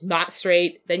 Not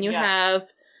straight. Then you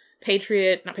have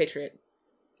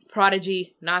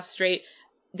Prodigy, not straight.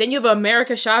 Then you have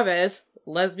America Chavez,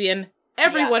 lesbian.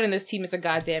 Everyone in this team is a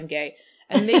goddamn gay.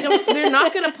 And they're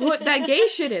not gonna put that gay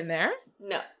shit in there.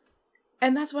 No.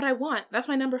 And that's what I want. That's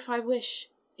my number 5 wish,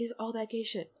 is all that gay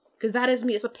shit. Because that is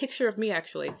me. It's a picture of me,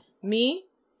 actually. Me,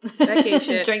 that gay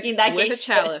shit. Drinking that gay shit. With a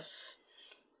chalice.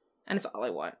 And it's all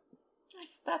I want.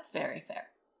 That's very fair.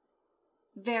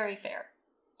 Very fair.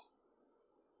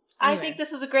 Anyway. I think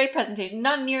this was a great presentation.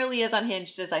 Not nearly as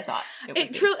unhinged as I thought it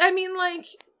would be. Truly, I mean, like,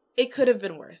 it could have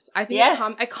been worse. I think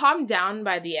I calmed down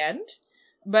by the end,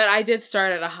 but I did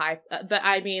start at a high.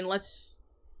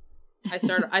 I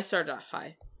started off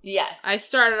high. Yes. I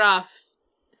started off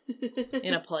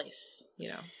in a place, you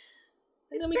know.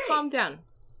 And then we calmed down.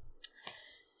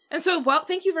 And so, well,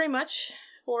 thank you very much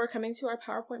for coming to our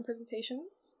PowerPoint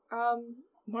presentations.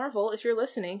 Marvel, if you're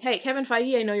listening. Hey, Kevin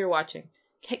Feige, I know you're watching.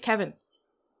 Kevin.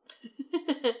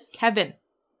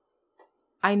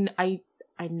 I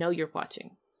know you're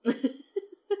watching.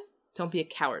 Don't be a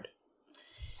coward.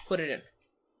 Put it in.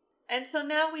 And so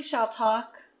now we shall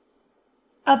talk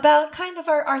about kind of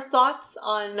our thoughts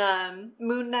on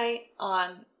Moon Knight,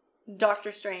 on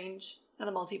Doctor Strange, and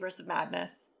the Multiverse of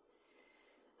Madness.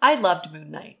 I loved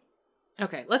Moon Knight.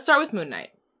 Okay, let's start with Moon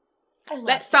Knight.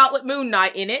 Let's start with Moon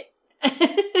Knight in it.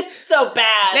 It's so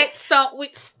bad. Let's start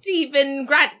with Stephen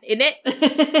Grant in it.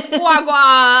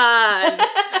 Wagwan.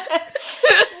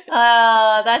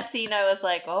 That scene, I was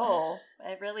like, oh,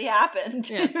 it really happened.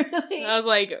 Yeah. Really? I was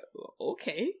like,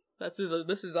 okay, this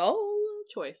is all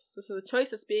a choice. This is a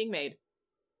choice that's being made.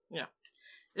 Yeah.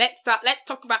 Let's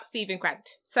talk about Stephen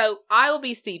Grant. So I will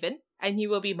be Stephen, and you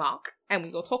will be Mark, and we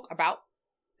will talk about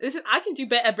this. I can do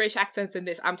better British accents than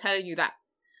this. I'm telling you that.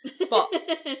 But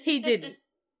he didn't.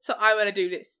 So I want to do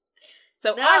this.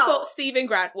 So No. I thought Stephen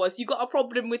Grant was, you got a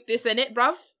problem with this in it,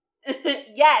 bruv?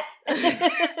 Yes.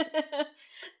 It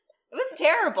was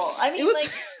terrible. I mean, It was,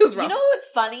 like, it was rough. you know what's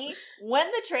funny? When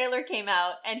the trailer came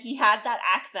out and he had that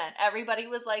accent, everybody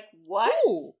was like, what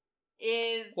Ooh,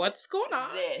 is what's going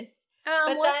on? this?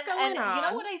 What's going on? You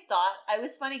know what I thought? I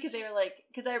was funny because they were like,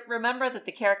 because I remember that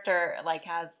the character like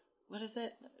has, what is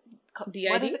it? DID?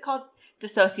 What is it called?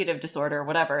 Dissociative disorder,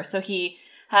 whatever. So he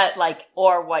had like,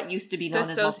 or what used to be known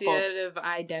as multiple Dissociative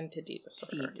identity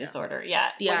disorder. disorder. Yeah.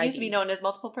 DID. What used to be known as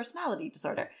multiple personality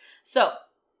disorder. So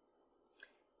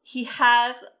he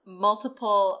has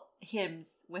multiple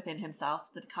hymns within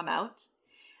himself that come out.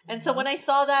 And so when I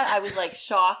saw that, I was like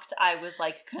shocked. I was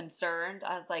like concerned.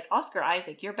 I was like, Oscar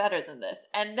Isaac, you're better than this.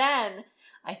 And then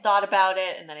I thought about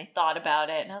it, and then I thought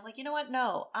about it, and I was like, you know what?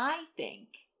 No, I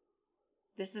think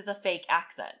this is a fake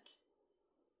accent.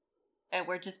 And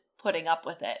we're just putting up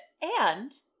with it.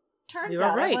 And turns You were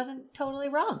out right. I wasn't totally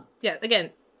wrong. Yeah, again,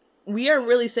 we are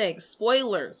really saying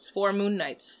spoilers for Moon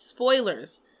Knight,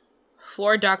 spoilers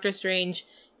for Doctor Strange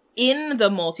in the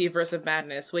Multiverse of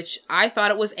Madness, which I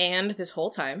thought it was and this whole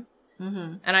time.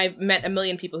 Mm-hmm. And I've met a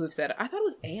million people who've said, I thought it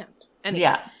was and. Anyway,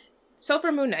 Yeah. so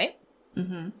for Moon Knight,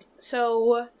 Mm-hmm.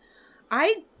 so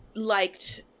I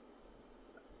liked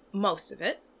most of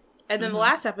it. And then the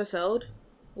last episode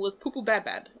was poo-poo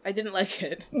bad. I didn't like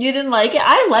it. You didn't like it?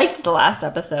 I liked the last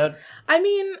episode. I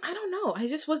mean, I don't know. I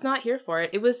just was not here for it.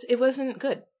 It wasn't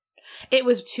good. It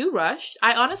was too rushed.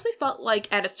 I honestly felt like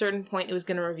at a certain point it was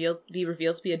going to be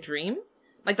revealed to be a dream.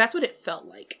 Like, that's what it felt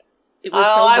like. It was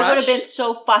so rushed. I would have been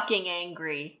so fucking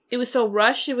angry. It was so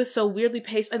rushed. It was so weirdly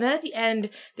paced. And then at the end,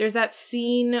 there's that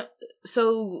scene.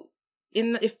 So,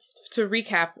 to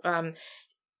recap,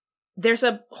 there's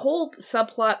a whole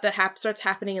subplot that starts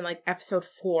happening in like episode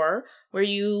 4, where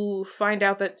you find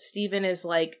out that Stephen is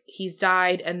like, he's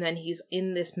died and then he's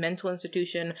in this mental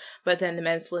institution, but then the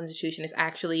mental institution is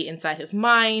actually inside his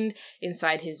mind,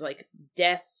 inside his like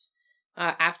death,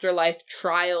 afterlife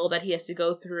trial that he has to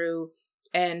go through.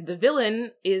 And the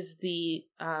villain is the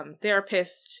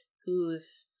therapist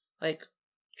who's like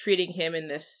treating him in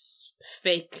this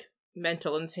fake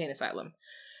mental insane asylum.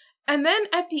 And then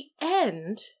at the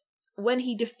end, when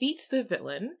he defeats the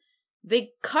villain,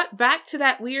 they cut back to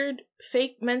that weird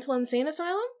fake mental insane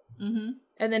asylum. Mm-hmm.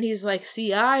 And then he's like,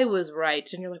 see, I was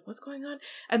right. And you're like, what's going on?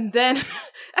 And then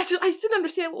I just didn't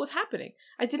understand what was happening.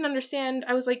 I didn't understand.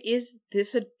 I was like, is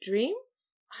this a dream?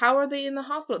 How are they in the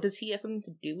hospital? Does he have something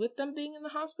to do with them being in the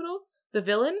hospital? The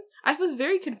villain? I was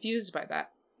very confused by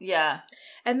that. Yeah.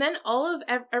 And then all of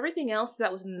everything else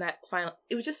that was in that final,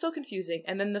 it was just so confusing.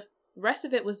 And then the rest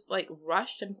of it was like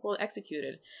rushed and poorly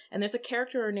executed. And there's a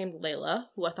character named Layla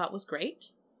who I thought was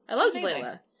great. I loved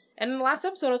Layla. And in the last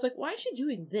episode, I was like, why is she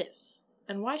doing this?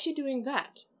 And why is she doing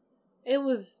that? It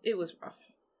was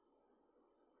rough.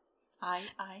 I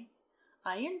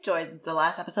enjoyed the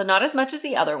last episode, not as much as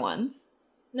the other ones.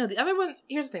 No, the other ones,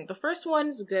 here's the thing. The first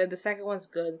one's good. The second one's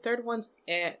good. The third one's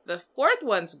eh. The fourth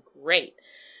one's great.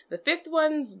 The fifth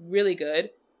one's really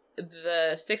good.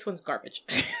 The sixth one's garbage.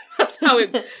 That's how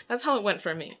it went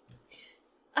for me.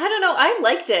 I don't know. I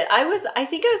liked it. I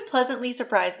think I was pleasantly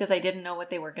surprised because I didn't know what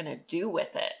they were going to do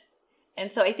with it.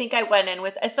 And so I think I went in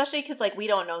with, especially because like we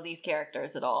don't know these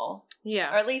characters at all.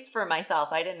 Yeah. Or at least for myself,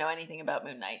 I didn't know anything about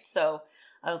Moon Knight. So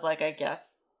I was like, I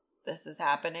guess this is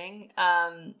happening.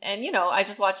 And I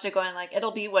just watched it going like,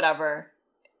 it'll be whatever.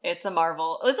 It's a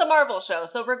Marvel show.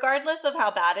 So regardless of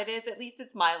how bad it is, at least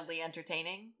it's mildly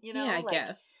entertaining, Yeah, I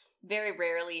guess. Very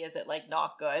rarely is it like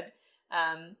not good.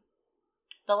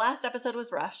 The last episode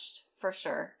was rushed for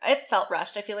sure. It felt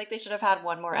rushed. I feel like they should have had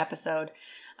one more episode,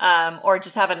 or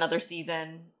just have another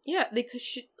season. Yeah, they could.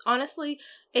 Honestly,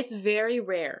 it's very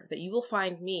rare that you will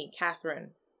find me,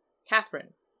 Catherine,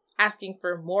 asking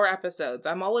for more episodes.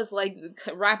 I'm always like,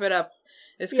 wrap it up.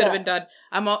 This could have been done.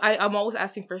 I'm always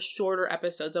asking for shorter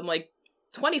episodes. I'm like,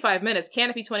 25 minutes.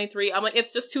 Can it be 23? I'm like,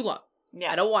 it's just too long.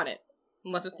 Yeah, I don't want it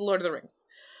unless it's the Lord of the Rings.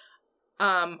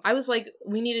 I was like,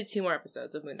 we needed 2 more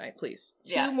episodes of Moon Knight, please.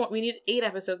 2 more. We needed 8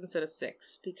 episodes instead of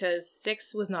 6 because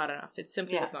 6 was not enough. It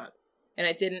simply was not. And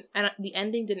the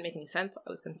ending didn't make any sense. I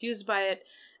was confused by it.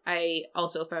 I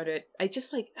also found it, I don't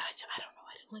know.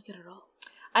 I didn't like it at all.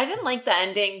 I didn't like the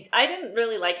ending. I didn't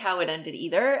really like how it ended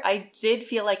either. I did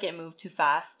feel like it moved too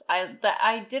fast.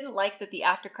 I didn't like that the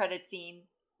after credit scene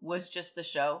was just the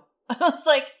show. I was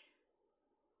like,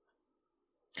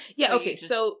 yeah, okay.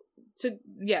 So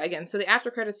the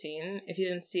after credit scene, if you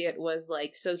didn't see it, was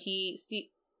like, so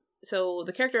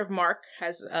the character of Mark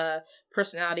has a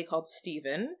personality called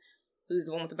Steven, who's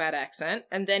the one with the bad accent,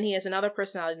 and then he has another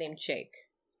personality named Jake,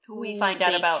 who we find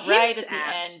out about right at the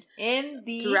end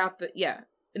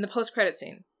in the post credit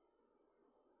scene.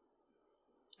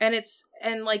 And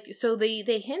so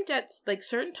they hint at like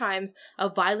certain times a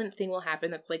violent thing will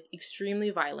happen that's like extremely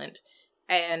violent.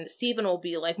 And Steven will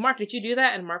be like, Mark, did you do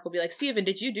that? And Mark will be like, Steven,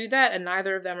 did you do that? And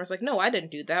neither of them are like, no, I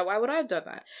didn't do that. Why would I have done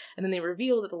that? And then they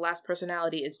reveal that the last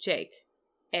personality is Jake.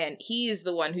 And he is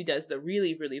the one who does the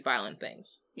really, really violent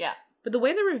things. Yeah. But the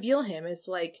way they reveal him is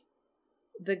like,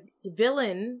 the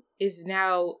villain is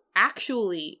now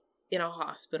actually in a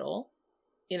hospital,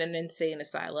 in an insane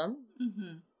asylum.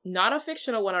 Mm-hmm. Not a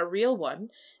fictional one, a real one.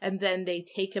 And then they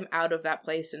take him out of that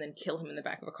place and then kill him in the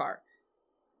back of a car.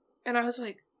 And I was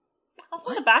like, also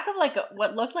in the back of like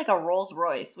what looked like a Rolls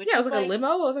Royce. Which it was like a limo.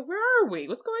 I was like, where are we?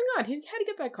 What's going on? How to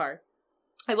get that car?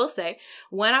 I will say,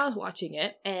 when I was watching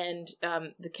it, and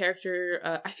the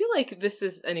character, I feel like this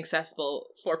is inaccessible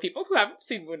for people who haven't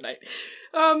seen Moon Knight.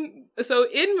 So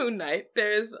in Moon Knight,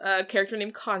 there's a character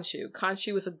named Khonshu.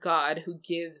 Khonshu is a god who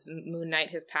gives Moon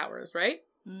Knight his powers, right?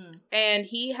 And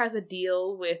he has a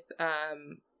deal with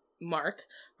Mark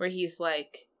where he's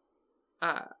like,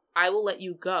 I will let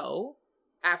you go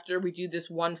after we do this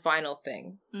one final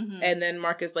thing. And then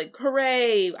Mark is like,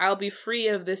 hooray, I'll be free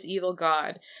of this evil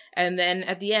god. And then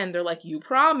at the end, they're like, you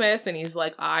promise? And he's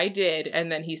like, I did.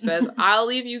 And then he says, I'll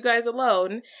leave you guys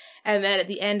alone. And then at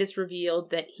the end, it's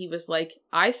revealed that he was like,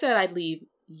 I said I'd leave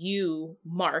you,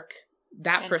 Mark,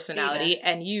 that personality, Steven.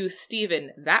 And you,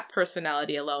 Steven, that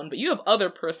personality alone. But you have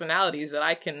other personalities that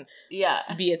I can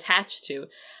be attached to.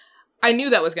 I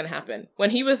knew that was going to happen. When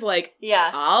he was like,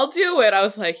 I'll do it, I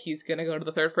was like, he's going to go to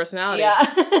the third personality. Yeah.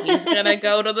 He's going to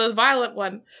go to the violent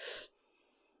one.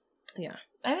 Yeah.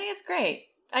 I think it's great.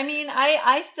 I mean,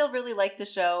 I still really like the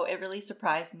show. It really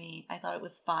surprised me. I thought it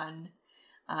was fun.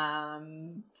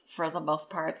 For the most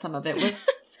part, some of it was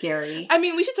scary. I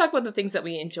mean, we should talk about the things that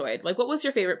we enjoyed. Like, what was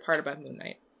your favorite part about Moon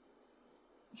Knight?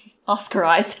 Oscar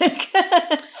Isaac.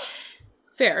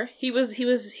 Fair. He was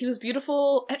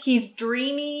beautiful. He's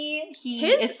dreamy. He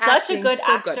is such a good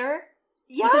actor.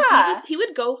 Good. Yeah. Because he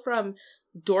would go from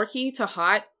dorky to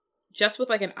hot just with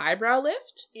like an eyebrow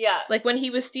lift. Yeah. Like when he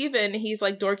was Steven, he's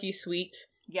like dorky sweet.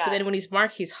 Yeah. But then when he's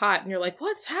Mark, he's hot. And you're like,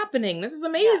 what's happening? This is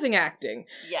amazing acting.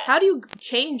 Yes. How do you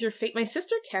change your face? My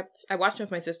sister I watched him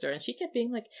with my sister, and she kept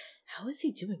being like, how is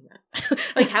he doing that?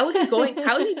 Like, how is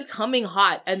he becoming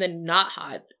hot and then not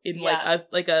hot in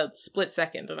like a split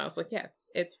second? And I was like, yeah,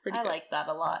 it's pretty good. I like that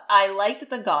a lot. I liked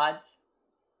the gods.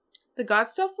 The god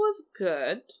stuff was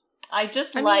good. I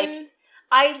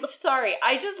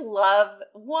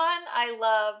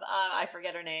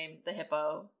forget her name, the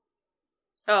hippo.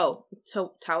 Oh,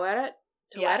 Taweret?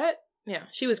 Yeah,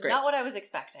 she was great. Not what I was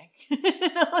expecting.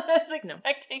 Not what I was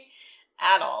expecting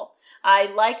at all. I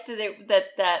liked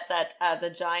that the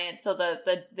giant, so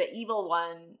the evil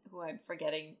one, who I'm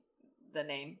forgetting the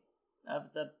name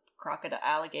of, the crocodile.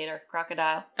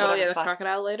 Oh yeah, the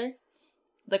crocodile lady.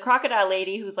 The crocodile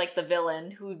lady, who's like the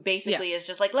villain, who basically is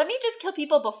just like, let me just kill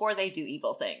people before they do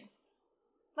evil things.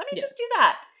 Let me just do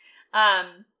that.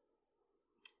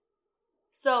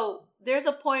 So there's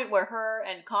a point where her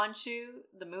and Khonshu,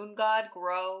 the moon god,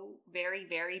 grow very,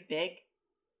 very big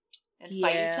and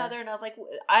fight each other. And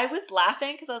I was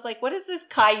laughing because I was like, what is this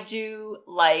kaiju,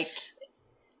 like,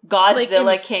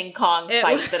 Godzilla King Kong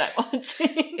fight that I'm watching?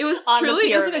 It was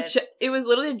truly, it was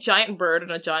literally a giant bird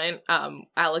and a giant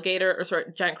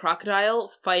giant crocodile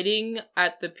fighting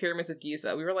at the pyramids of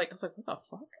Giza. We were like, I was like, what the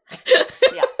fuck?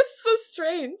 Yeah. It's so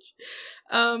strange.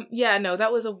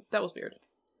 That was weird.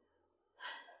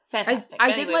 Fantastic.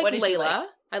 I did like Layla.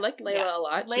 I liked Layla a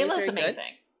lot. Layla's amazing. Good.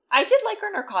 I did like her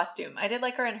in her costume. I did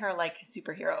like her in her, like,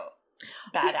 superhero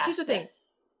badass. Here's the thing.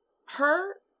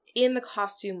 Her in the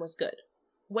costume was good.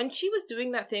 When she was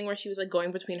doing that thing where she was, like,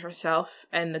 going between herself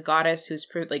and the goddess who's,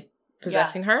 like,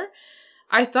 possessing her,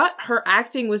 I thought her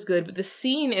acting was good, but the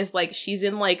scene is, like, she's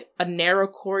in, like, a narrow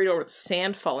corridor with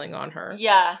sand falling on her.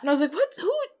 Yeah. And I was like, what?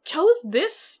 Who chose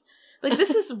this? Like,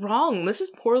 this is wrong. This is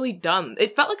poorly done.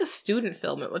 It felt like a student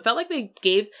film. It felt like they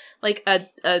gave, like,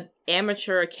 a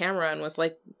amateur a camera and was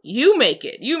like, you make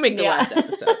it. You make the last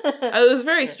episode. It was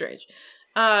very strange.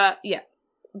 I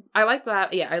like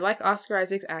that. Yeah, I like Oscar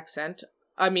Isaac's accent.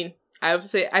 I mean, I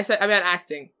meant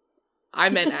acting.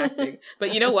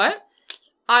 But you know what?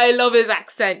 I love his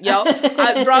accent, yo.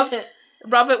 Bruv,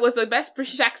 it was the best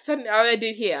British accent I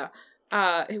did here.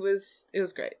 It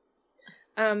was great.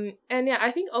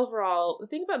 I think overall, the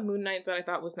thing about Moon Knight that I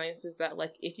thought was nice is that,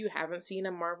 like, if you haven't seen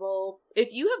a Marvel,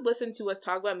 if you have listened to us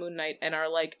talk about Moon Knight and are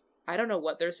like, I don't know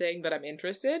what they're saying, but I'm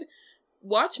interested,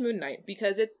 watch Moon Knight,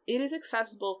 because it is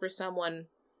accessible for someone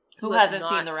who hasn't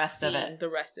seen the rest of it.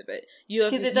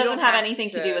 Because it doesn't have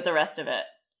anything to do with the rest of it.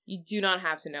 You do not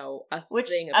have to know a Which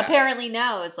thing about apparently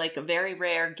now is, like, a very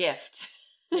rare gift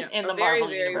in the Marvel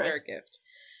universe. Very rare gift.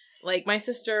 Like, my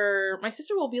sister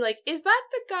will be like, is that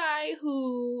the guy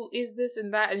who is this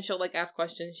and that? And she'll, like, ask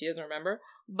questions she doesn't remember.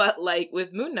 But, like,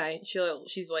 with Moon Knight,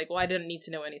 she's like, well, I didn't need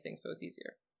to know anything, so it's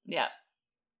easier. Yeah.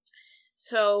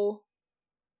 So,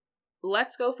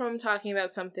 let's go from talking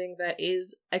about something that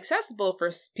is accessible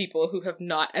for people who have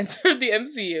not entered the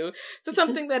MCU to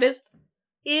something that is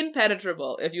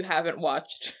impenetrable if you haven't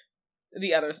watched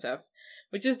the other stuff,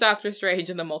 which is Doctor Strange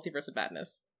and the Multiverse of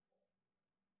Madness.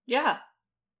 Yeah.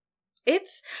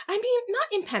 It's, not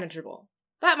impenetrable.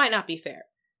 That might not be fair.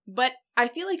 But I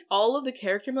feel like all of the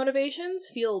character motivations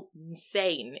feel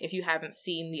insane if you haven't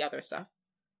seen the other stuff.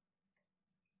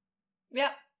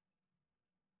 Yeah.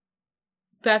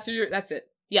 That's it.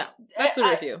 Yeah. That's the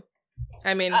review.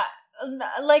 I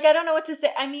don't know what to say.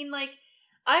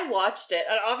 I watched it.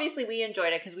 Obviously, we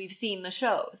enjoyed it because we've seen the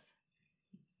shows.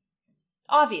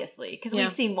 Obviously, because Yeah.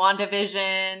 we've seen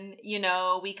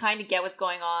WandaVision, we kind of get what's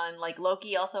going on. Like,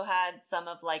 Loki also had some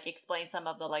of, like, explain some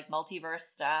of the, like, multiverse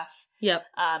stuff. Yep.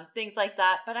 Things like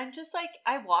that. But I'm just, like,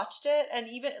 I watched it, and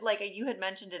even, like, you had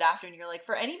mentioned it after, and you're like,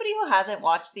 for anybody who hasn't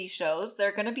watched these shows,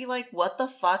 they're gonna be like, what the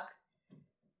fuck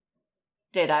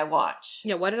did I watch?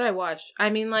 Yeah, what did I watch? I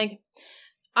mean, like,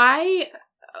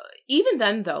 even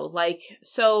then, though, like,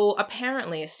 so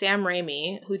apparently Sam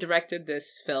Raimi, who directed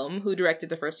this film, who directed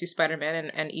the first two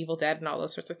Spider-Man and Evil Dead and all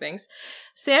those sorts of things,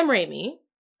 Sam Raimi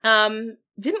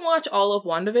didn't watch all of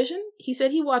WandaVision. He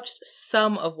said he watched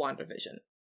some of WandaVision.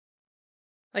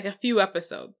 Like a few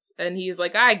episodes. And he's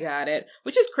like, I got it.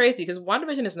 Which is crazy, because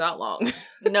WandaVision is not long.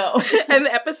 No. And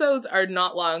the episodes are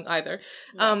not long either.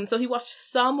 No. So he watched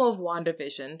some of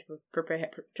WandaVision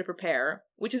to prepare,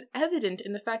 which is evident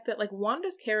in the fact that, like,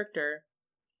 Wanda's character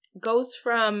goes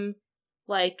from,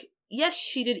 like, yes,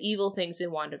 she did evil things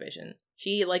in WandaVision.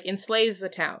 She, like, enslaves the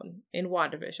town in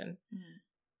WandaVision.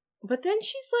 But then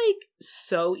she's, like,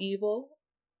 so evil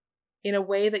in a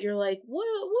way that you're like, what?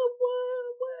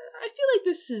 I feel like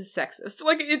this is sexist.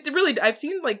 Like, it really, I've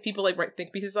seen, like, people, like, write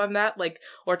think pieces on that, like,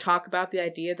 or talk about the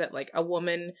idea that, like, a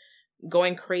woman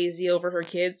going crazy over her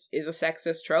kids is a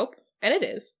sexist trope. And it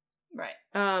is. Right.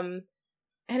 And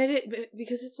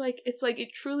because it's like,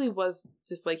 it truly was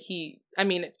just, like,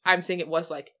 I'm saying it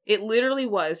was, like, it literally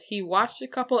was, he watched a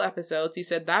couple episodes, he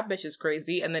said, that bitch is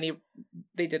crazy, and then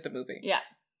they did the movie. Yeah.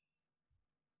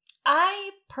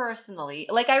 I personally,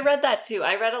 like, I read that too.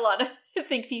 I read a lot of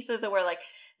think pieces that were like,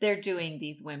 they're doing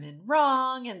these women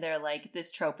wrong, and they're like,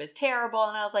 this trope is terrible.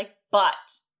 And I was like, but,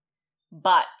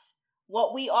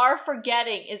 what we are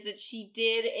forgetting is that she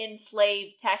did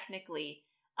enslave, technically,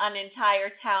 an entire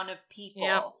town of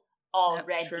people already.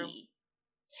 That's true.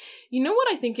 You know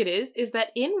what I think it is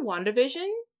that in WandaVision,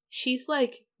 she's,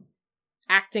 like,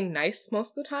 acting nice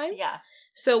most of the time. Yeah.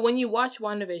 So when you watch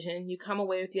WandaVision, you come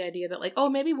away with the idea that, like, oh,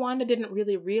 maybe Wanda didn't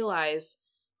really realize,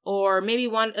 or maybe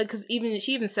Wanda, because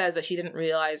she even says that she didn't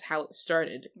realize how it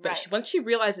started. But Right. once she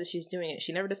realizes she's doing it,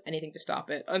 she never does anything to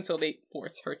stop it until they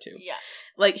force her to. Yeah.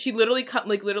 Like, she literally,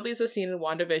 literally is a scene in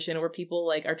WandaVision where people,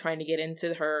 like, are trying to get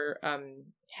into her,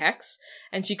 hex,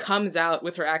 and she comes out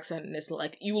with her accent and is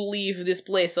like, you leave this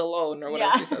place alone, or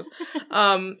whatever she says.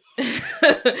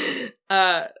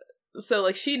 So,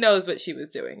 like, she knows what she was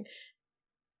doing.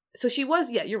 So she was,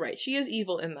 yeah, you're right. She is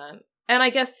evil in that. And I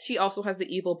guess she also has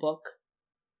the evil book.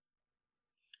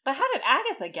 But how did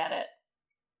Agatha get it?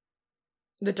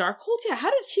 The Darkhold? Yeah, how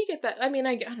did she get that? I mean,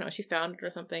 I don't know, she found it or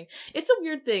something. It's a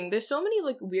weird thing. There's so many,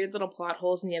 like, weird little plot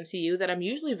holes in the MCU that I'm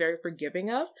usually very forgiving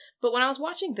of. But when I was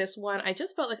watching this one, I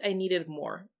just felt like I needed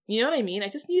more. You know what I mean? I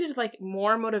just needed, like,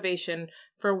 more motivation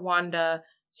for Wanda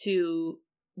to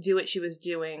do what she was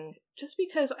doing. Just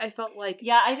because I felt like...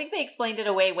 Yeah, I think they explained it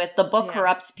away with the book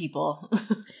corrupts people.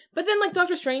 But then, like,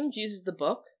 Doctor Strange uses the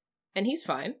book, and he's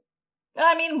fine.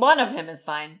 I mean, one of him is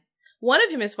fine. One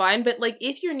of him is fine, but, like,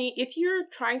 if you're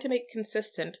trying to make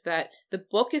consistent that the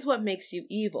book is what makes you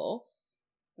evil,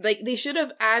 like, they should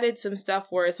have added some stuff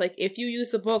where it's like, if you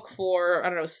use the book for, I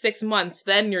don't know, 6 months,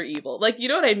 then you're evil. Like, you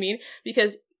know what I mean?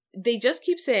 Because they just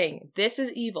keep saying, this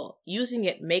is evil. Using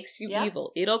it makes you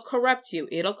evil. It'll corrupt you.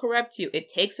 It'll corrupt you. It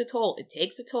takes a toll. It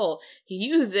takes a toll. He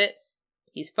uses it.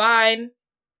 He's fine.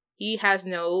 He has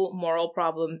no moral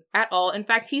problems at all. In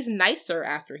fact, he's nicer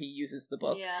after he uses the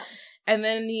book. Yeah. And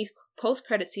then in the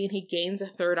post-credit scene, he gains a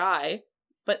third eye.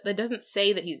 But that doesn't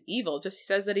say that he's evil. Just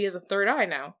says that he has a third eye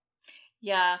now.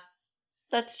 Yeah,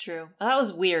 that's true. That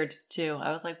was weird, too.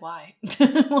 I was like, why?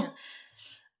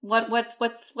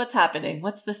 What's happening?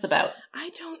 What's this about? I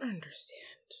don't understand.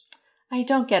 I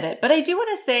don't get it. But I do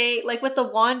want to say, like, with the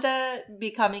Wanda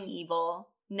becoming evil,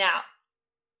 now,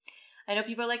 I know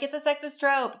people are like, it's a sexist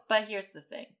trope, but here's the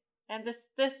thing. And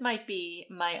this might be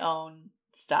my own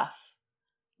stuff.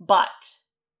 But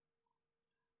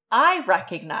I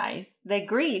recognize that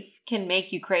grief can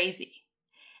make you crazy.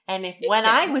 And if when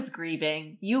I was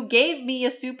grieving, you gave me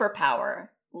a superpower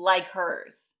like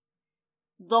hers,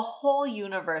 the whole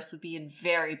universe would be in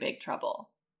very big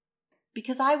trouble.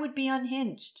 Because I would be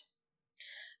unhinged.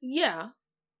 Yeah.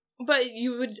 But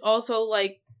you would also,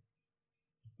 like,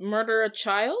 murder a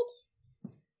child?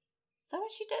 Is that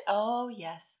what she did? Oh,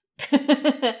 yes.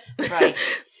 Right.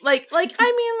 like,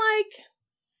 I mean, like,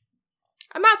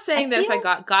 I'm not saying that if I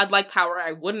got godlike power,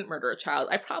 I wouldn't murder a child.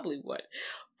 I probably would.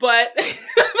 But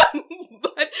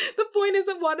but the point is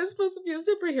that Wanda's supposed to be a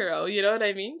superhero, you know what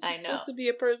I mean? She's supposed to be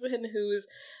a person who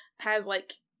has,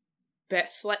 like,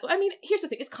 I mean, here's the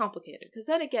thing. It's complicated. Because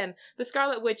then again, the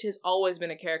Scarlet Witch has always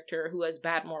been a character who has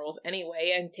bad morals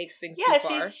anyway and takes things too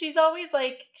far. She's always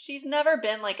like, she's never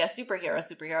been like a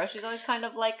superhero. She's always kind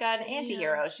of like an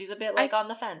anti-hero. She's a bit like on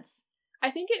the fence.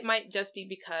 I think it might just be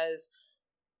because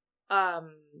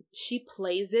she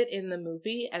plays it in the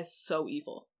movie as so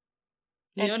evil.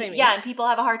 You know what I mean? Yeah, and people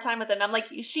have a hard time with it. And I'm like,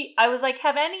 I was like,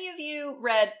 have any of you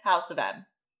read House of M?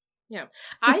 Yeah.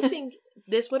 I think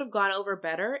this would have gone over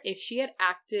better if she had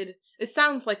acted, it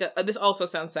sounds like this also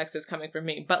sounds sexist coming from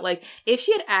me, but like, if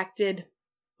she had acted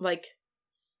like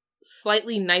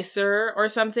slightly nicer or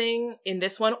something in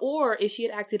this one, or if she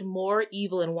had acted more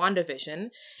evil in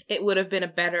WandaVision, it would have been a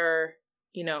better,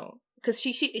 you know, because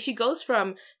she goes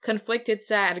from conflicted,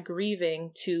 sad,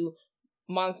 grieving to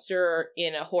monster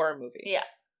in a horror movie. Yeah.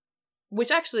 Which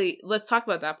actually, let's talk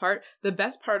about that part. The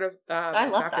best part of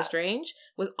Doctor Strange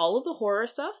was all of the horror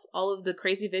stuff, all of the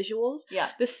crazy visuals. Yeah.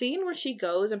 The scene where she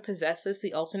goes and possesses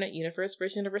the alternate universe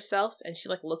version of herself, and she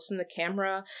like looks in the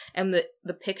camera, and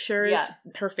the pictures,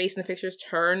 her face in the pictures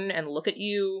turn and look at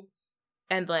you,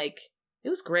 and like it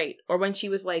was great. Or when she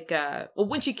was like,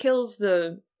 when she kills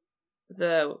the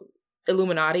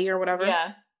Illuminati or whatever.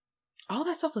 Yeah. All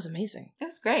that stuff was amazing. It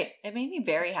was great. It made me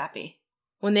very happy.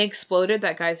 When they exploded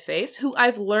that guy's face, who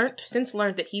I've since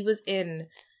learned that he was in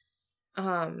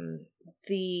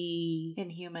the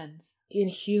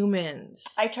Inhumans.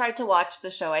 I tried to watch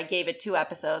the show. I gave it 2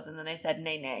 episodes and then I said,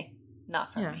 nay,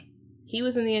 not for me. He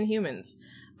was in the Inhumans.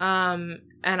 And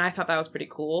I thought that was pretty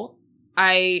cool.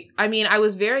 I mean, I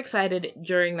was very excited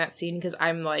during that scene because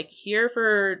I'm like here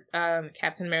for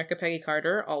Captain America Peggy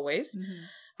Carter always.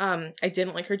 Mm-hmm. I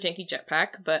didn't like her janky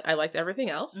jetpack, but I liked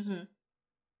everything else. Mm-hmm.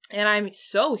 And I'm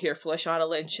so here for Lashana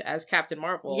Lynch as Captain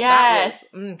Marvel.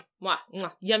 Yes. That was, mwah,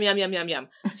 mwah, yum, yum, yum, yum, yum.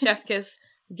 Chef's kiss.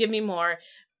 Give me more.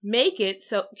 Make it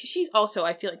so she's also,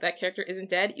 I feel like that character isn't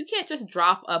dead. You can't just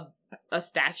drop a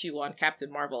statue on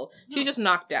Captain Marvel. No. She's just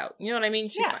knocked out. You know what I mean?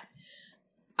 She's fine.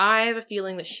 I have a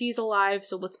feeling that she's alive,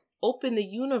 so let's open the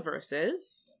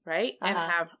universes, right? And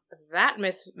have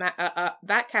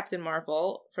that Captain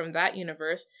Marvel from that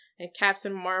universe and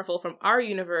Captain Marvel from our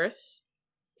universe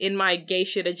in my gay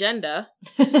shit agenda.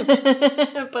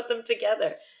 Put them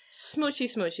together.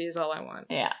 Smoochy is all I want.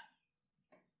 Yeah.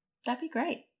 That'd be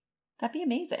great. That'd be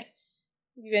amazing.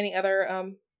 You have any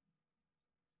other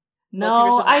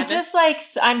No, I just like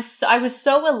I was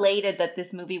so elated that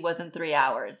this movie wasn't 3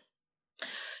 hours.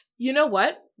 You know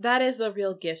what? That is a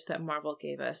real gift that Marvel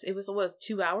gave us. It was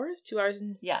 2 hours? 2 hours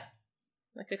and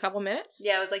like a couple minutes?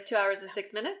 Yeah, it was like 2 hours and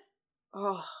 6 minutes.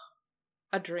 Oh,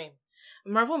 a dream.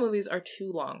 Marvel movies are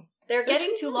too long. They're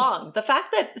getting too long. The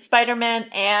fact that Spider-Man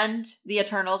and the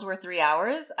Eternals were 3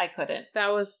 hours, I couldn't.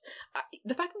 That was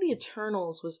the fact that the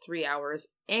Eternals was 3 hours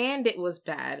and it was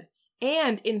bad,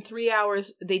 and in 3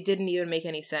 hours they didn't even make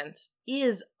any sense,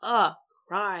 is a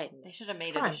crime. They should have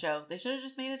made it a show. They should have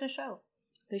just made it a show.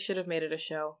 They should have made it a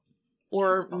show,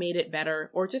 or made it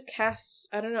better, or just cast.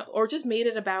 I don't know, or just made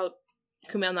it about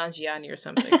Kumail Nanjiani or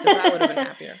something. Because I would have been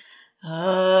happier.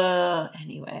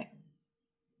 Anyway.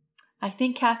 I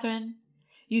think, Catherine,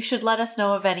 you should let us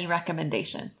know of any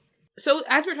recommendations. So,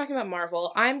 as we're talking about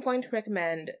Marvel, I'm going to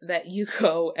recommend that you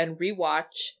go and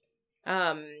rewatch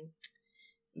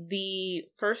the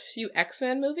first few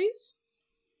X-Men movies.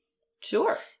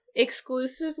 Sure.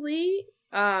 Exclusively,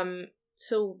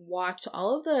 so watch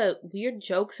all of the weird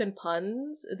jokes and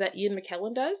puns that Ian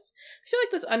McKellen does. I feel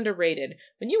like that's underrated.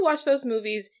 When you watch those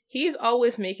movies, he's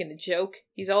always making a joke.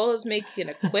 He's always making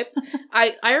a quip.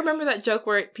 I remember that joke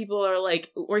where people are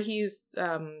like, where he's,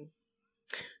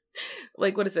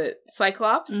 like, what is it?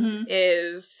 Cyclops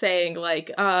is saying,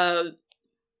 like,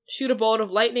 shoot a bolt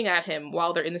of lightning at him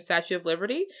while they're in the Statue of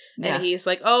Liberty. Yeah. And he's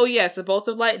like, oh yes, a bolt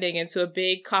of lightning into a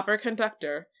big copper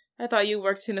conductor. I thought you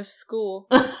worked in a school.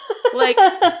 Like,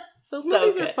 those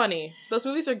movies are funny. Those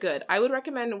movies are good. I would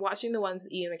recommend watching the ones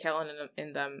with Ian McKellen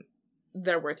in them.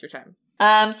 They're worth your time.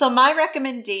 So my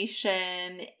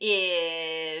recommendation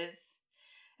is,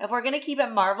 if we're going to keep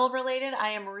it Marvel related,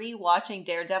 I am rewatching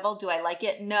Daredevil. Do I like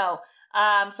it? No.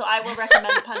 So I will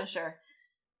recommend Punisher.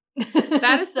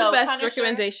 That is the best Punisher.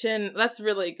 Recommendation. That's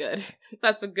really good.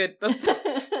 That's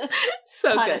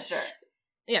so Punisher. Good.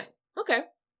 Yeah. Okay.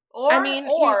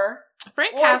 Or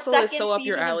Frank Castle is so up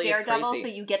your alley. Daredevil, it's crazy. So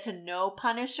you get to know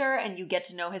Punisher and you get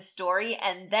to know his story,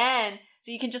 and then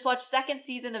so you can just watch second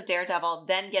season of Daredevil,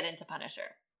 then get into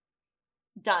Punisher.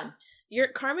 Done. Your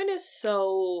Carmen is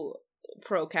so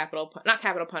pro not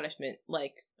capital punishment.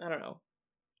 Like, I don't know,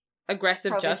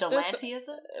 aggressive justice,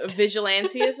 vigilantism.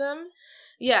 Vigilantism.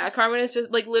 Yeah, Carmen is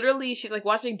just like literally she's like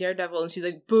watching Daredevil and she's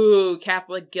like, boo,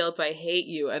 Catholic guilt, I hate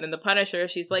you. And then the Punisher,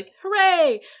 she's like,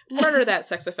 hooray, murder that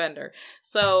sex offender.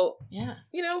 So Yeah.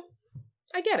 you know,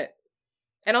 I get it.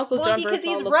 And also well, John because Bernthal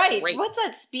he's looks right. great. What's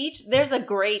that speech? There's a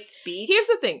great speech. Here's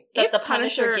the thing. That if the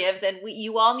Punisher gives, and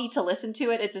you all need to listen to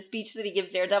it. It's a speech that he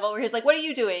gives Daredevil where he's like, what are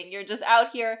you doing? You're just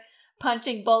out here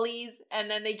punching bullies,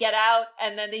 and then they get out,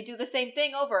 and then they do the same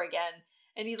thing over again.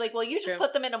 And he's like, well, you just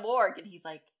put them in a morgue. And he's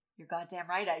like, you're goddamn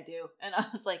right I do. And I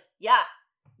was like, yeah,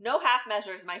 no half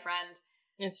measures, my friend.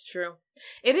 It's true.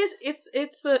 It is.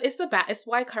 It's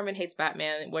why Carmen hates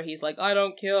Batman, where he's like, I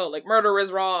don't kill. Like, murder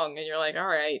is wrong. And you're like, all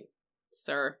right,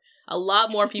 sir. A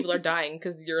lot more people are dying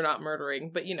because you're not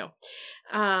murdering. But, you know.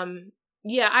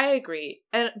 Yeah, I agree.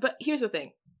 But here's the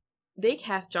thing. They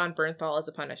cast John Bernthal as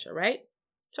a Punisher, right?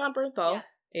 John Bernthal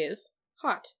is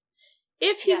hot.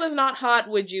 If he was not hot,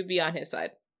 would you be on his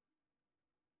side?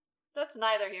 That's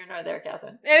neither here nor there,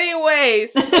 Catherine. Anyway,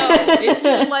 so if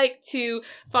you'd like to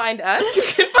find us, you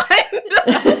can find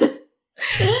us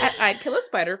at I'd Kill a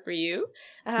Spider for you.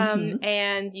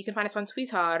 And you can find us on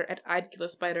Twitter at I'd Kill a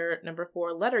Spider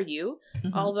 4 letter U.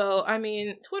 Although, I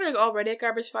mean, Twitter is already a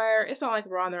garbage fire. It's not like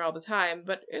we're on there all the time,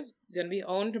 but it's going to be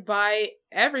owned by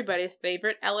everybody's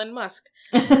favorite Elon Musk.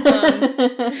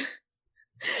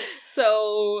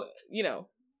 So, you know,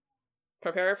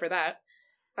 prepare for that.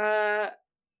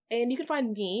 And you can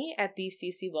find me at the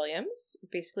CC Williams,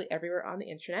 basically everywhere on the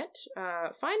internet.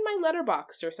 Find my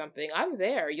Letterboxd or something. I'm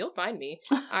there. You'll find me.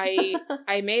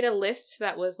 I made a list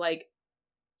that was like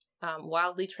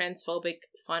wildly transphobic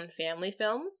fun family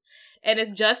films, and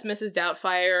it's just Mrs.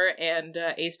 Doubtfire and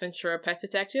Ace Ventura: Pet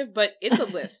Detective, but it's a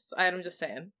list. I'm just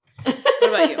saying. What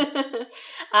about you?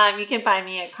 You can find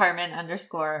me at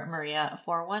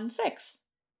Carmen_Maria416.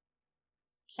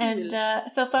 And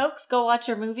so, folks, go watch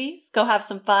your movies. Go have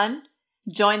some fun.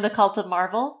 Join the cult of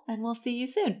Marvel. And we'll see you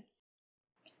soon.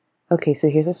 Okay, so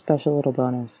here's a special little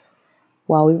bonus.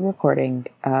 While we were recording,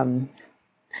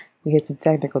 we had some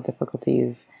technical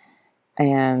difficulties.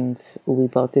 And we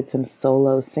both did some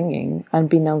solo singing,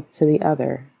 unbeknownst to the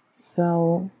other.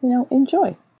 So, you know,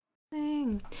 enjoy.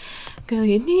 Girl,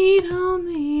 you need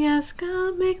only ask,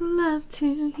 I'll make love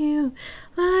to you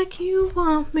like you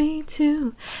want me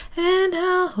to, and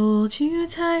I'll hold you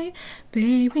tight,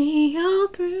 baby, all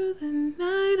through the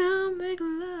night. I'll make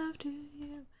love to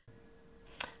you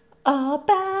all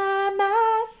by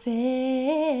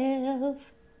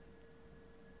myself.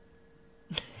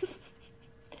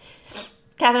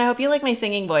 Catherine, I hope you like my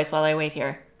singing voice while I wait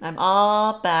here. I'm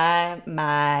all by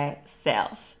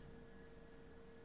myself.